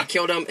him. Yeah. He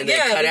killed him, and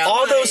then it cut out.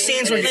 All those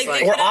scenes were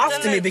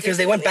off to me that because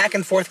they went back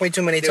and forth way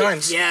too many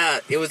times.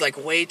 Yeah, it was like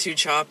way too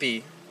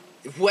choppy.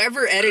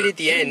 Whoever edited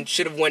the end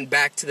should have went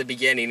back to the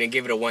beginning and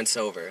give it a once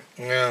over.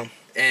 Yeah.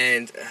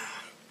 And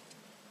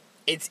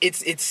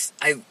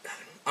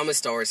I'm a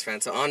Star Wars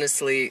fan, so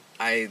honestly,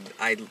 I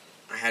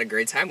had a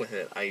great time with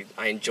it. I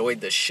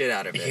enjoyed the shit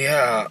out of it.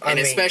 Yeah, and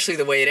especially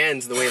the way it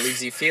ends, the way it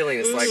leaves you feeling.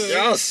 It's like,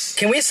 yes.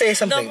 Can we say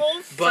something? The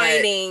whole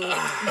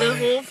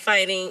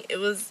fighting, it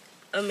was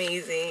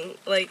amazing.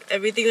 Like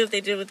everything that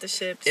they did with the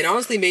ships. It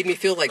honestly made me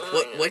feel like,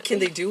 what can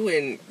they do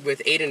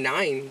with 8 and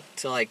 9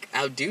 to like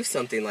outdo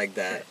something like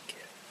that?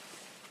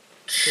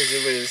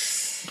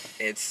 Because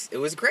it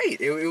was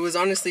great. It was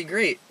honestly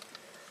great.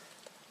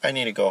 I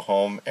need to go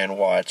home and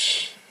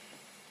watch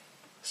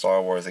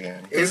Star Wars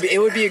again. It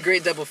would be a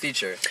great double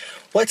feature.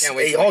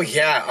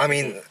 I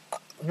mean,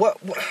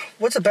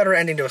 what's a better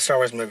ending to a Star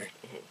Wars movie?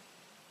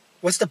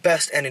 What's the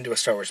best ending to a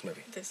Star Wars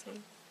movie? This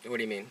one. What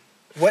do you mean?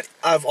 What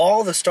of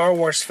all the Star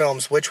Wars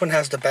films, which one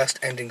has the best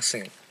ending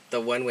scene? The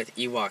one with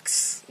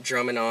Ewoks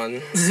drumming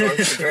on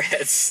songs of their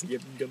heads.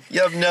 Yup,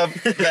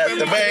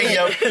 the bang,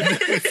 yup.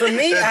 For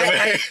me,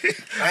 I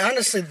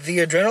honestly, the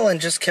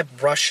adrenaline just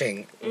kept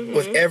rushing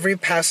with every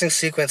passing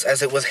sequence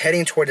as it was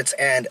heading toward its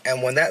end.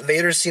 And when that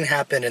Vader scene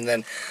happened, and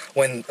then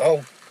when,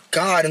 oh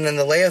God, and then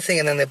the Leia thing,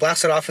 and then they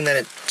blasted off, and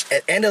then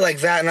it ended like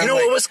that. And you know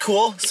what was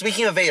cool?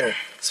 Speaking of Vader.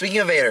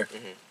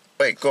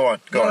 Wait, go on.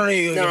 No,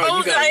 you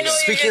got it.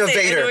 Speaking of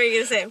Vader. I know what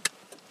you're gonna say.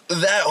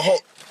 That whole...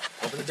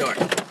 Open the door.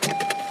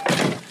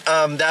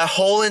 That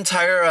whole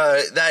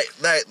entire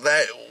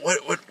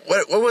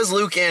what was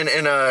Luke in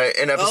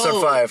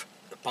episode 5?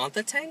 The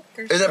Bantha tank?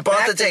 Is that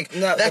Bantha tank?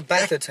 No, the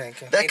Bacta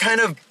tank. Yeah. That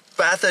kind of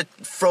Bantha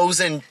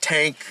frozen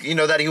tank,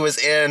 that he was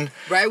in.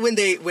 Right when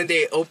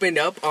they opened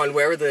up on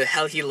where the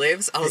hell he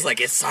lives, I was like,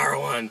 it's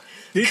Saruman.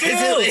 You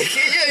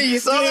You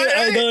saw that?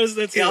 I noticed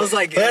that too. I was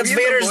like, that's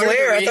Vader's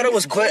lair. I thought it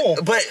was cool.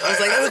 But I was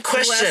like, I have a that's a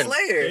cool-ass question.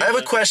 lair. I have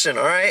a question.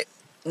 All right,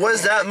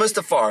 was that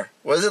Mustafar?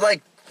 Was it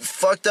like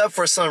fucked up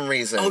for some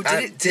reason? Oh,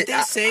 did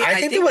they say? I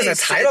think it was they a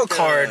title said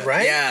card,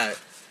 right? Yeah,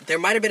 there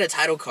might have been a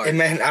title card.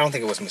 I don't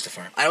think it was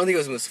Mustafar. I don't think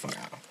it was Mustafar.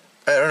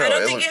 I don't know. I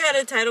don't think it had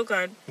a title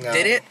card. No.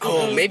 Did it?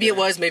 Oh, maybe it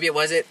was. Maybe it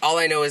wasn't. All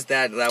I know is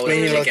that was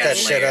Maybe a look that kick-ass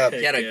shit lair. up.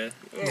 He had a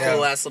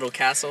cool ass little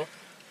castle.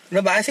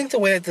 No, but I think the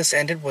way that this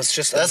ended was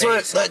just That's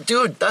amazing.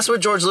 dude. That's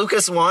what George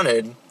Lucas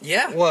wanted.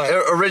 Yeah. What?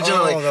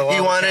 Originally, Oh, the he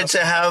long wanted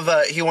to have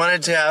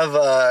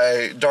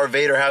Darth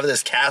Vader have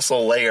this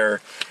castle lair,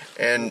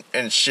 and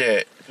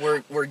shit.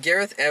 Where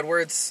Gareth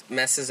Edwards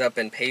messes up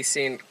in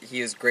pacing,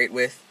 he is great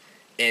with,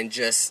 and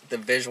just the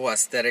visual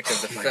aesthetic of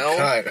the film.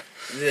 God.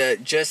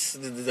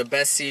 The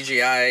best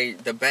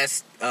CGI, the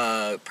best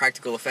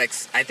practical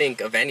effects, I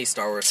think, of any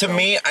Star Wars To film.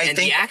 me, I and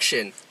think the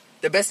action,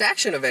 the best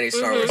action of any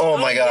Star Wars. Oh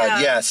my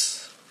God! yeah.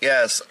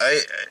 Yes.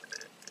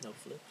 No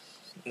flips.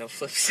 No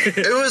flips.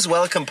 It was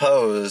well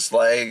composed.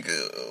 Like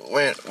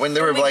when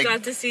they were We like,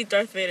 got to see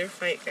Darth Vader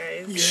fight,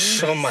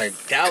 guys. Oh my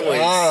That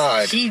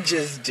God. was he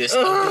just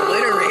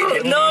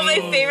obliterated. No, my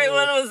favorite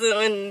one was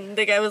when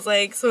the guy was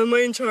like, "So am I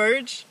in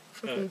charge?"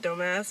 Fucking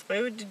dumbass.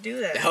 Why would you do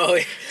that? Oh,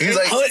 he's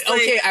like,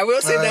 okay, I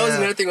will say that was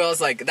another thing where I was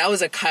like, that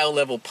was a Kyle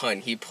level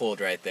pun he pulled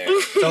right there.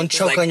 Don't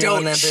choke Like, on your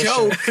own don't ambition.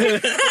 choke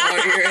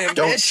on your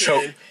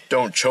ambition.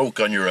 don't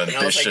choke on your And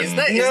I was like, ambition. is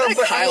No, that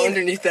but Kyle I mean-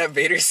 underneath that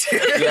Vader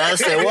suit?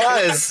 Yes, it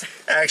was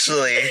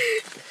actually.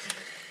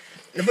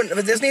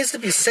 But this needs to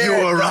be said.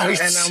 You were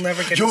right. And I'll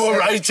never get You to say were it.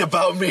 right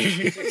about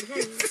me.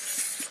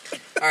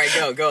 All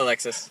right, go,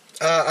 Alexis.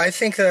 I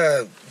think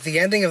the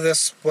ending of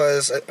this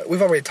was,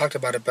 we've already talked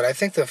about it, but I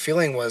think the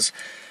feeling was,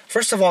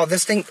 first of all,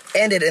 this thing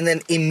ended and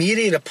then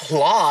immediate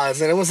applause.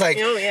 And it was like,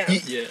 Oh, yeah.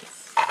 Yes.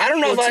 I don't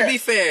know Well, if to be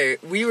fair,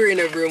 we were in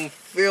a room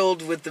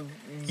filled with the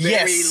very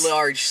Yes.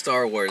 large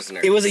Star Wars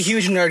nerds. it was a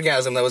huge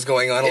nerdgasm that was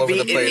going on all over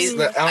the place.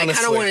 I kind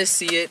honestly. of want to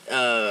see it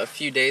a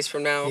few days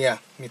from now. Yeah,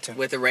 me too.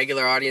 With a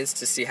regular audience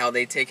to see how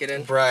they take it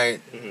in.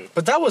 Right.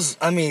 But that was,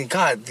 I mean,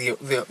 God, the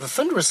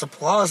thunderous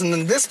applause, and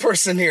then this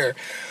person here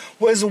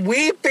was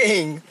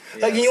weeping.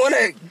 Like, Yes. you want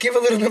to give a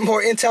little bit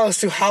more intel as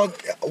to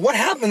what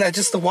happened that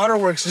just the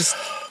waterworks just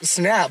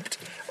snapped.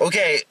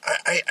 Okay,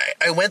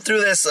 I went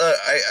through this.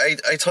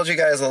 I told you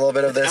guys a little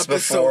bit of this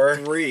before.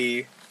 Episode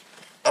 3.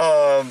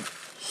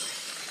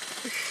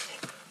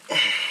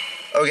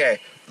 Okay,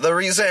 the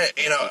reason,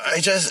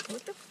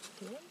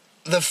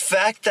 the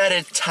fact that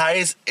it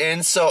ties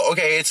in so,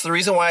 okay, it's the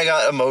reason why I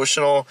got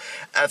emotional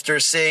after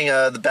seeing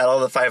the Battle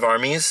of the Five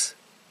Armies.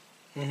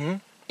 Mm-hmm.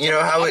 You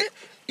know how it,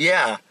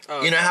 yeah.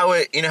 Oh, You know how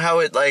it,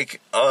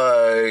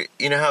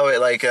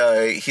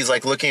 he's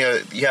like looking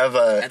at, you have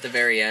At the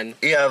very end.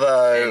 you have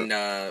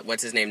And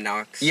what's his name?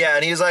 Knox. yeah,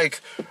 and he's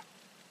like,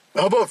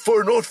 how about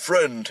for an old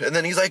friend? And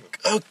then he's like,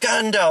 oh,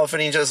 Gandalf,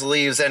 and he just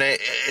leaves, and it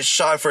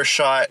shot for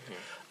shot,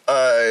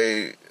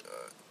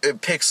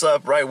 it picks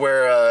up right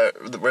where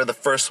the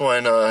first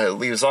one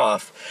leaves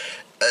off.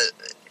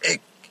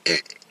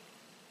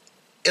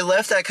 It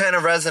left that kind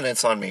of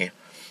resonance on me,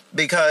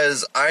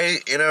 because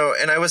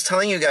and I was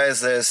telling you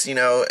guys this,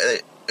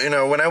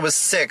 when I was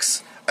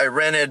 6, I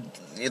rented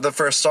the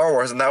first Star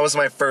Wars, and that was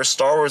my first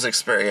Star Wars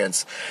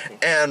experience.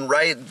 And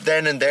right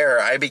then and there,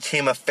 I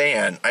became a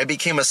fan. I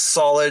became a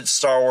solid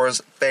Star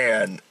Wars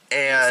fan.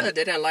 And So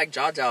didn't like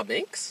Jar Jar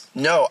Binks?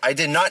 no, I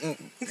did not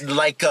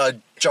like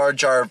Jar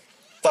Jar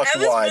I was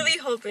fuckwad. really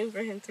hoping for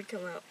him to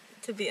come out,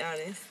 to be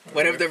honest.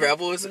 One of the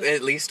rebels,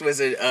 at least, was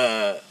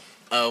a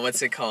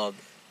what's it called?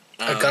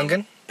 A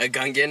Gungan? A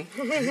Gungan.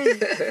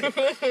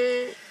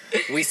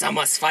 We some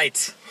must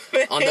fight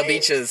on the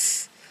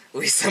beaches.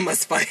 We some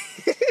must fight.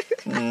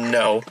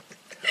 No.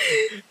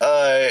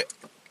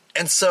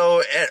 And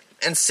so,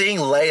 and seeing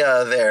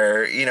Leia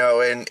there,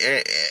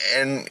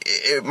 and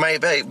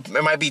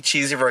it might be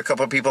cheesy for a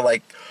couple of people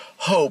like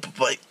Hope,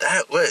 but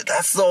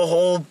that's the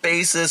whole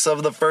basis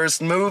of the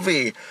first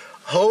movie,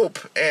 Hope.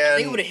 I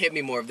think it would And have hit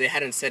me more if they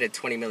hadn't said it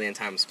 20 million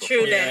times before.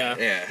 True Yeah. that.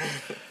 Yeah.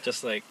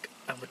 Just like,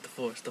 I'm with the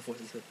Force. The Force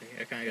is with me.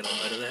 I kind of got a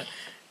lot of that.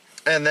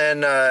 and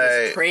then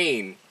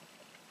Praying.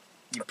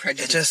 You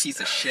prejudiced just- piece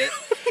of shit.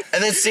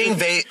 and then seeing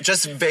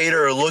just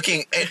Vader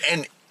looking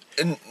and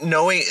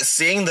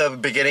seeing the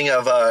beginning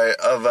of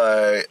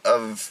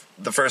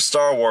the first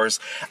Star Wars,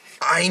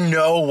 I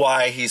know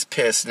why he's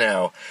pissed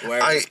now.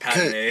 Where is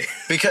Padme?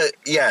 Because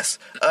yes,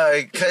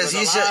 because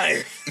he's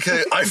alive.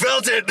 Cause I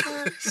felt it.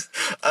 Because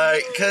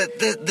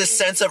the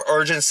sense of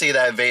urgency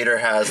that Vader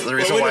has. The What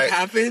reason would why. have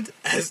happened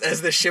as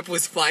the ship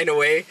was flying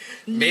away?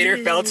 Vader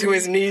fell to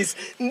his knees.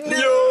 No,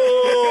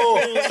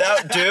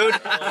 that dude.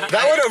 That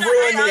would have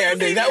ruined the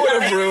ending. That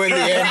would have ruined the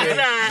ending.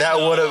 That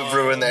would have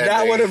ruined the ending.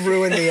 That would have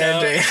ruined the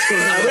ending.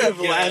 I would have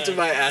laughed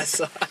my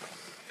ass off.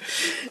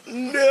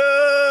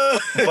 No.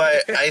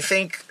 But I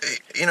think,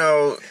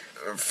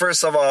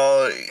 first of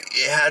all,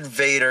 it had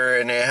Vader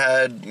and it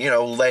had,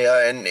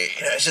 Leia, and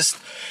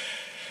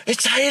it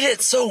tied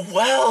it so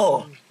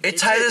well. It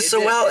tied it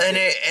so well, and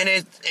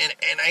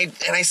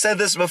I said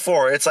this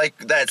before. It's like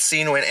that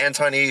scene when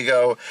Anton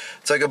Ego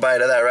took a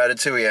bite of that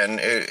ratatouille, and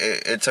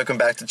it took him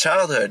back to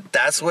childhood.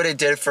 That's what it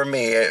did for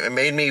me. It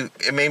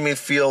made me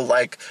feel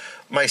like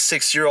my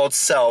 6-year-old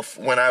self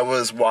when I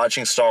was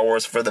watching Star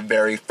Wars for the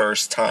very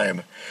first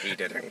time. He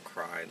didn't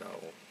cry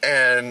though.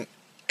 And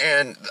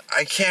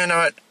I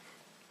cannot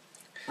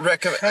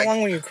recommend. How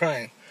long were you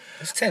crying?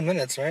 It's 10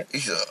 minutes, right?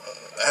 At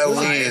I don't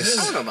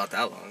least know about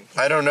that long.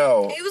 I don't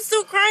know. He was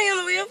still crying on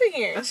the way over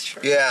here. That's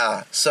true.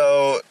 Yeah.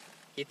 So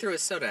He threw a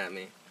soda at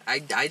me.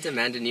 I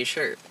demand a new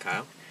shirt,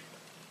 Kyle.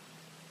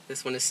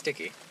 This one is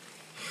sticky.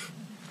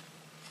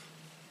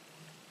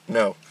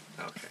 No.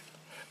 Okay.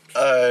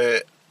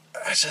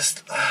 I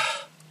just...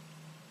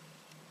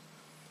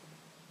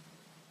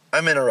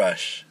 I'm in a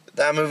rush.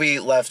 That movie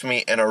left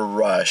me in a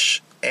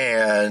rush,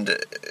 and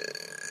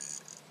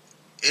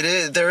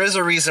there is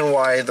a reason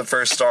why the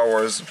first Star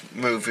Wars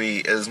movie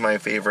is my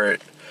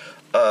favorite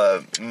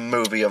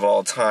movie of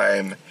all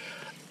time,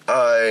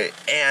 and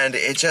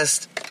it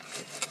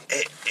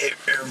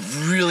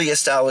really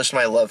established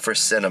my love for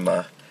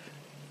cinema,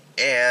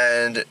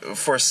 and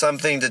for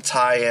something to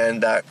tie in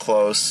that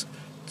close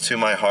to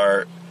my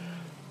heart,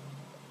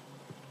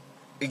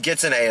 it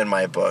gets an A in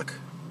my book.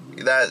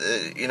 That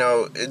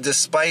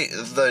despite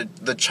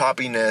the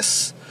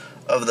choppiness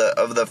of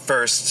the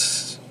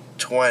first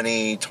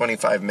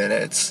 20-25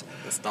 minutes,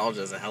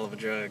 Nostalgia is a hell of a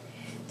drug.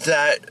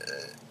 that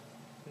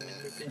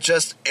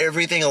just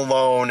everything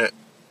alone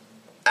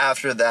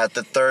after that,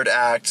 the third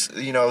act,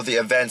 the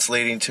events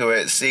leading to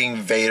it, seeing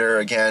Vader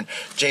again,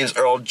 James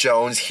Earl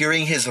Jones,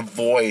 hearing his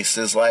voice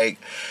is like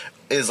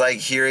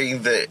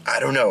hearing I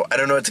don't know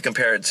what to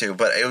compare it to,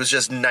 but it was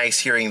just nice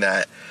hearing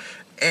that.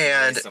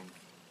 And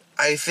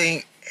I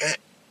think,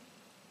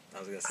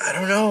 I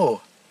don't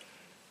know.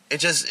 It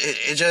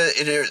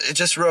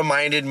just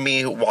reminded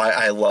me why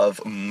I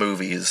love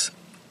movies,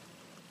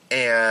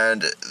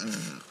 and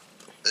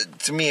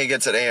to me, it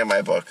gets an A in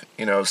my book.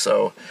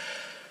 So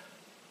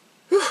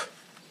whew,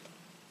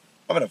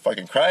 I'm gonna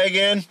fucking cry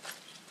again.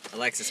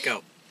 Alexis,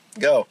 go.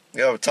 Go,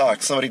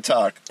 talk. Somebody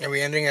talk. Are we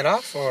ending it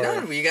off? Or?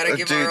 No, we gotta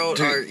give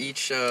our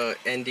each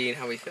ending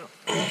how we feel.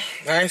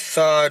 I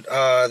thought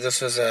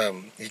this was a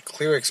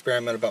clear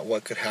experiment about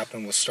what could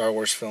happen with Star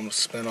Wars films,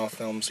 spin-off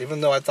films,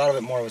 even though I thought of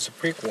it more as a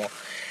prequel.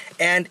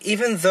 And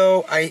even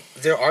though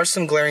there are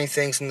some glaring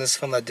things in this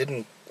film that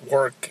didn't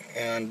work,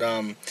 and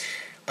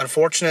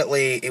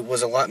unfortunately it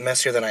was a lot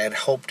messier than I had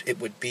hoped it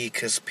would be,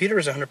 because Peter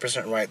is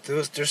 100% right.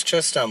 There's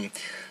just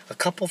a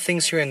couple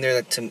things here and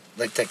there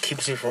that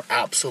keeps me from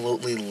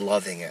absolutely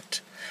loving it.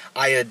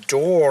 I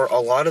adore a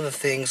lot of the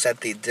things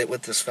that they did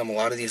with this film, a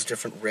lot of these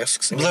different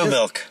risks. Blue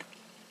milk.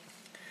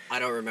 I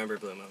don't remember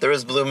blue milk. There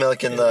was blue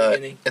milk in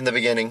the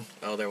beginning.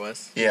 Oh, there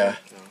was? Yeah.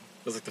 No.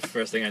 It was like the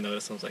first thing I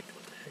noticed. I was like,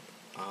 what the heck?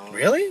 Oh.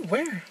 Really?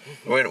 Where?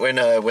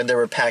 When they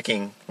were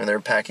packing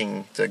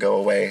to go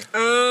away.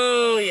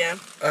 Oh, yeah.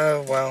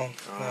 Well,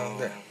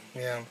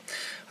 yeah.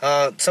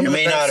 Some You of the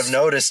may not best- have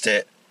noticed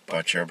it,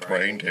 but your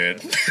brain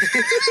did.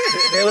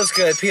 It was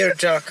good. Peter,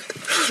 Chuck.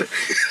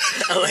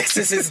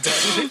 Alexis is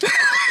done.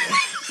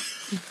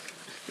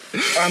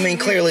 I mean,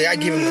 clearly, I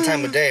give him the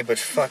time of day, but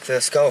fuck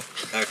this. Go.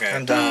 Okay.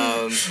 I'm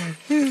done.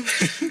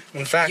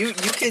 In fact, You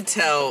could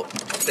tell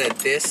that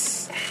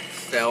this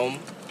film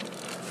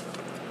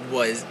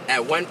was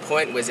at one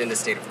point was in a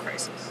state of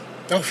crisis.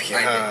 oh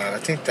yeah, I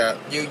think that.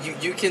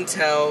 You can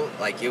tell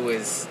like it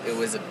was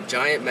a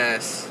giant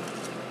mess.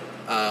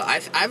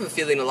 I have a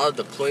feeling a lot of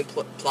the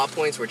plot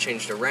points were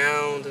changed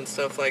around and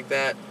stuff like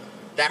that.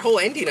 That whole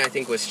ending I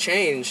think was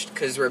changed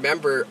because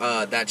remember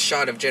that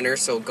shot of Jen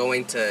Erso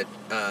going to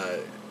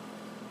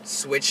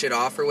switch it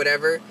off or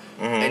whatever.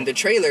 Mm-hmm. In the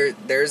trailer,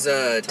 there's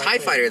a TIE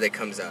fighter that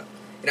comes up.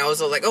 And I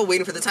was like, oh,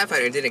 waiting for the TIE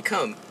fighter, and it didn't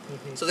come.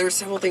 Mm-hmm. So there were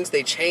several things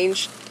they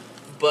changed,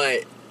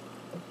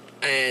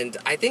 and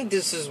I think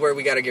this is where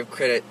we got to give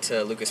credit to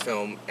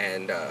Lucasfilm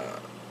and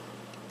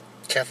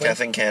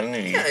Kathleen?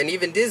 Kennedy. yeah, and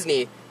even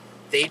Disney.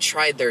 They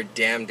tried their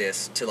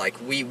damnedest to like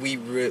we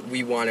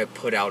want to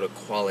put out a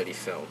quality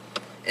film,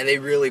 and they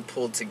really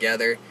pulled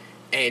together.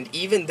 And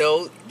even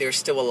though there's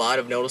still a lot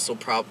of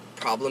noticeable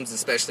problems,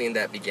 especially in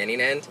that beginning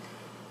end,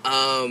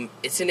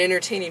 it's an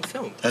entertaining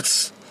film.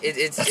 That's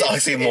It's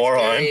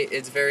oxymoron.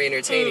 It's very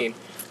entertaining,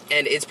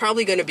 and it's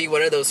probably going to be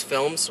one of those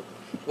films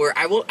where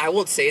I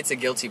won't say it's a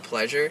guilty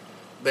pleasure,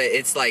 but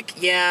it's like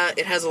yeah,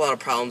 it has a lot of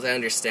problems. I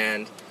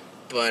understand,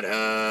 but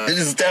It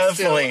is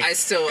definitely. I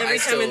still Every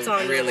time it's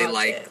on, really you'll watch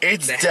like. it.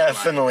 It's the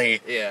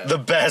definitely Yeah. the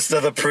best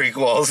of the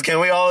prequels.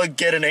 Can we all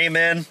get an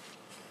amen?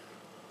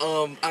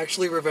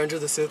 Actually, Revenge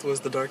of the Sith was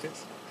the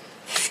darkest.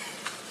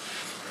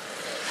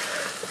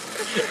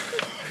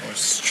 I'll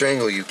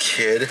strangle you,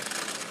 kid.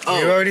 Oh,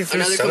 You already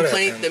threw another soda at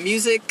complaint: him. the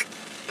music.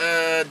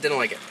 Didn't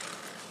like it.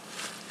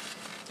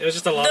 It was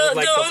just a lot of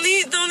like.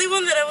 The only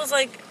one that I was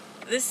like,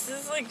 this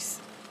is like,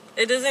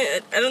 it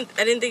doesn't.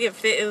 I didn't think it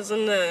fit. It was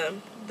when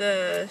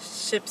the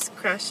ships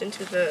crashed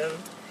into the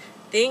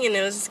thing, and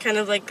it was just kind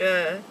of like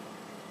a.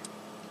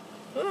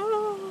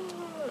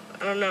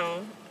 I don't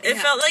know. It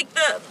Yeah. felt like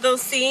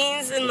those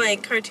scenes in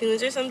like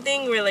cartoons or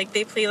something where like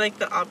they play like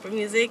the opera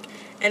music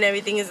and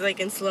everything is like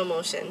in slow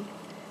motion.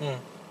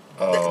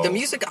 Oh. The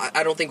music,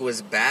 I don't think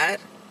was bad,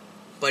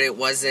 but it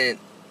wasn't.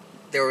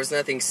 There was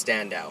nothing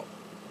stand out,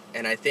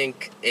 and I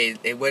think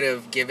it would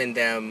have given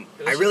them.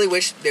 I really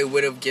wish they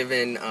would have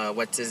given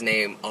what's his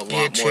name a lot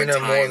more Giacchino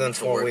time more than to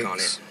 4 work on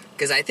weeks. it.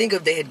 Because I think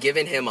if they had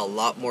given him a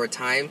lot more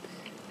time,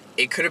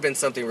 it could have been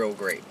something real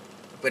great.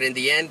 But in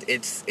the end,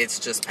 it's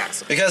just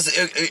passable. Because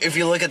if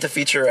you look at the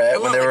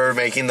featurette when they were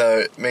making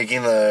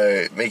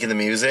the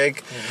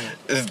music,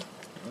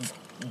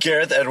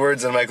 Gareth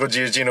Edwards and Michael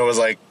Giacchino was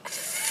like,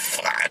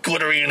 fuck,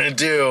 what are we gonna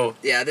do?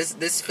 Yeah,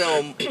 this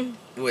film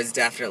was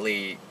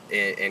definitely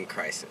in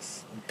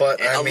crisis.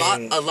 But And I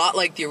mean, a lot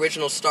like the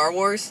original Star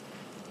Wars,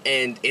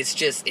 and it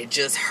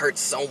just hurt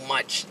so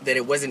much that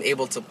it wasn't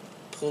able to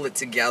pull it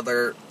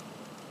together.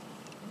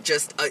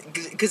 Just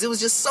because it was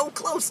just so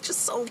close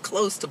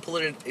to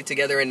pulling it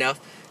together enough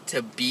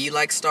to be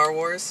like Star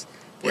Wars,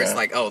 where it's Yeah.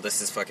 like, oh,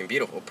 this is fucking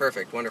beautiful,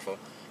 perfect, wonderful.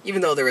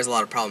 Even though there was a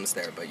lot of problems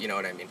there, but you know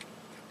what I mean.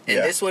 And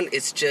Yeah. this one,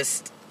 it's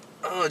just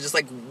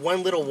like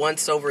one little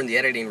once over in the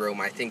editing room,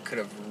 I think could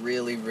have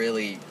really,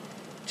 really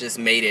just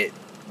made it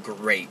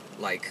great.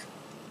 Like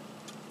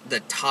the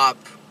top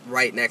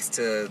right next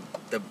to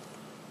the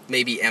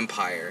maybe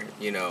Empire,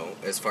 you know,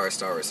 as far as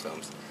Star Wars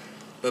films.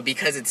 But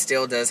because it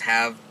still does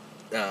have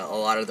a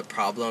lot of the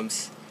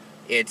problems,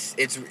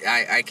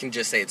 I can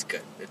just say it's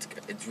good. It's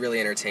good. It's really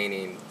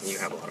entertaining. And you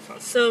have a lot of fun.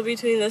 So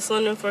between this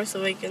one and Force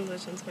Awakens,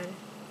 which one's better?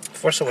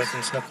 Force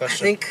Awakens, no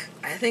question.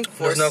 I think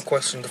There's no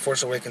question. The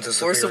Force Awakens is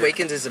Force superior.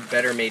 Awakens is a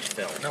better made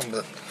film. No,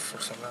 but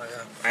Force Awakens,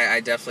 yeah. I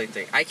definitely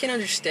think. I can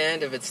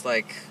understand if it's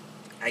like,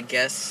 I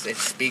guess it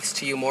speaks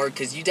to you more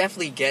because you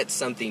definitely get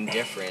something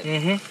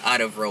different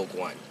out of Rogue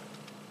One.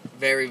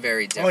 Very,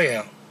 very different. Oh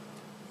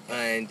yeah.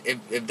 And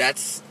if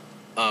that's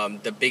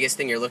the biggest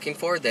thing you're looking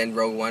for, then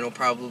Rogue One will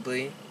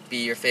probably be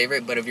your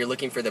favorite. But if you're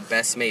looking for the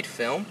best made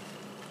film,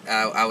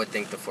 I would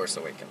think The Force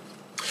Awakens.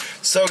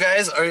 So,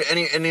 guys, are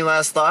any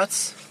last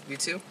thoughts? You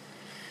too?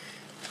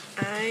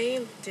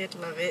 I did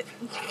love it.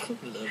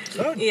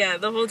 Good. Yeah,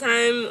 the whole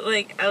time,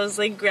 like, I was,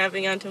 like,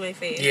 grabbing onto my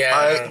face.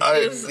 Yeah.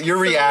 It was Your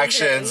so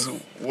reactions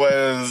intense.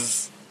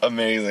 was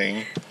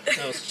amazing.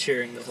 I was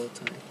cheering the whole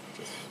time.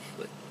 Just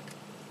like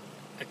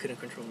I couldn't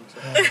control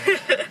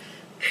myself.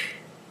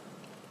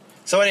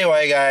 So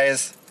anyway,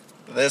 guys,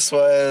 this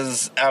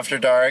was After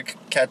Dark.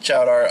 Catch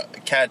our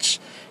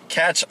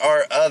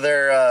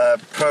other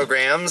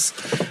programs.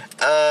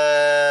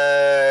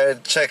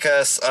 Check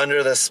us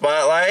Under the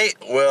Spotlight.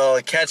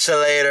 We'll catch you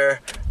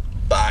later.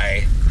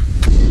 Bye.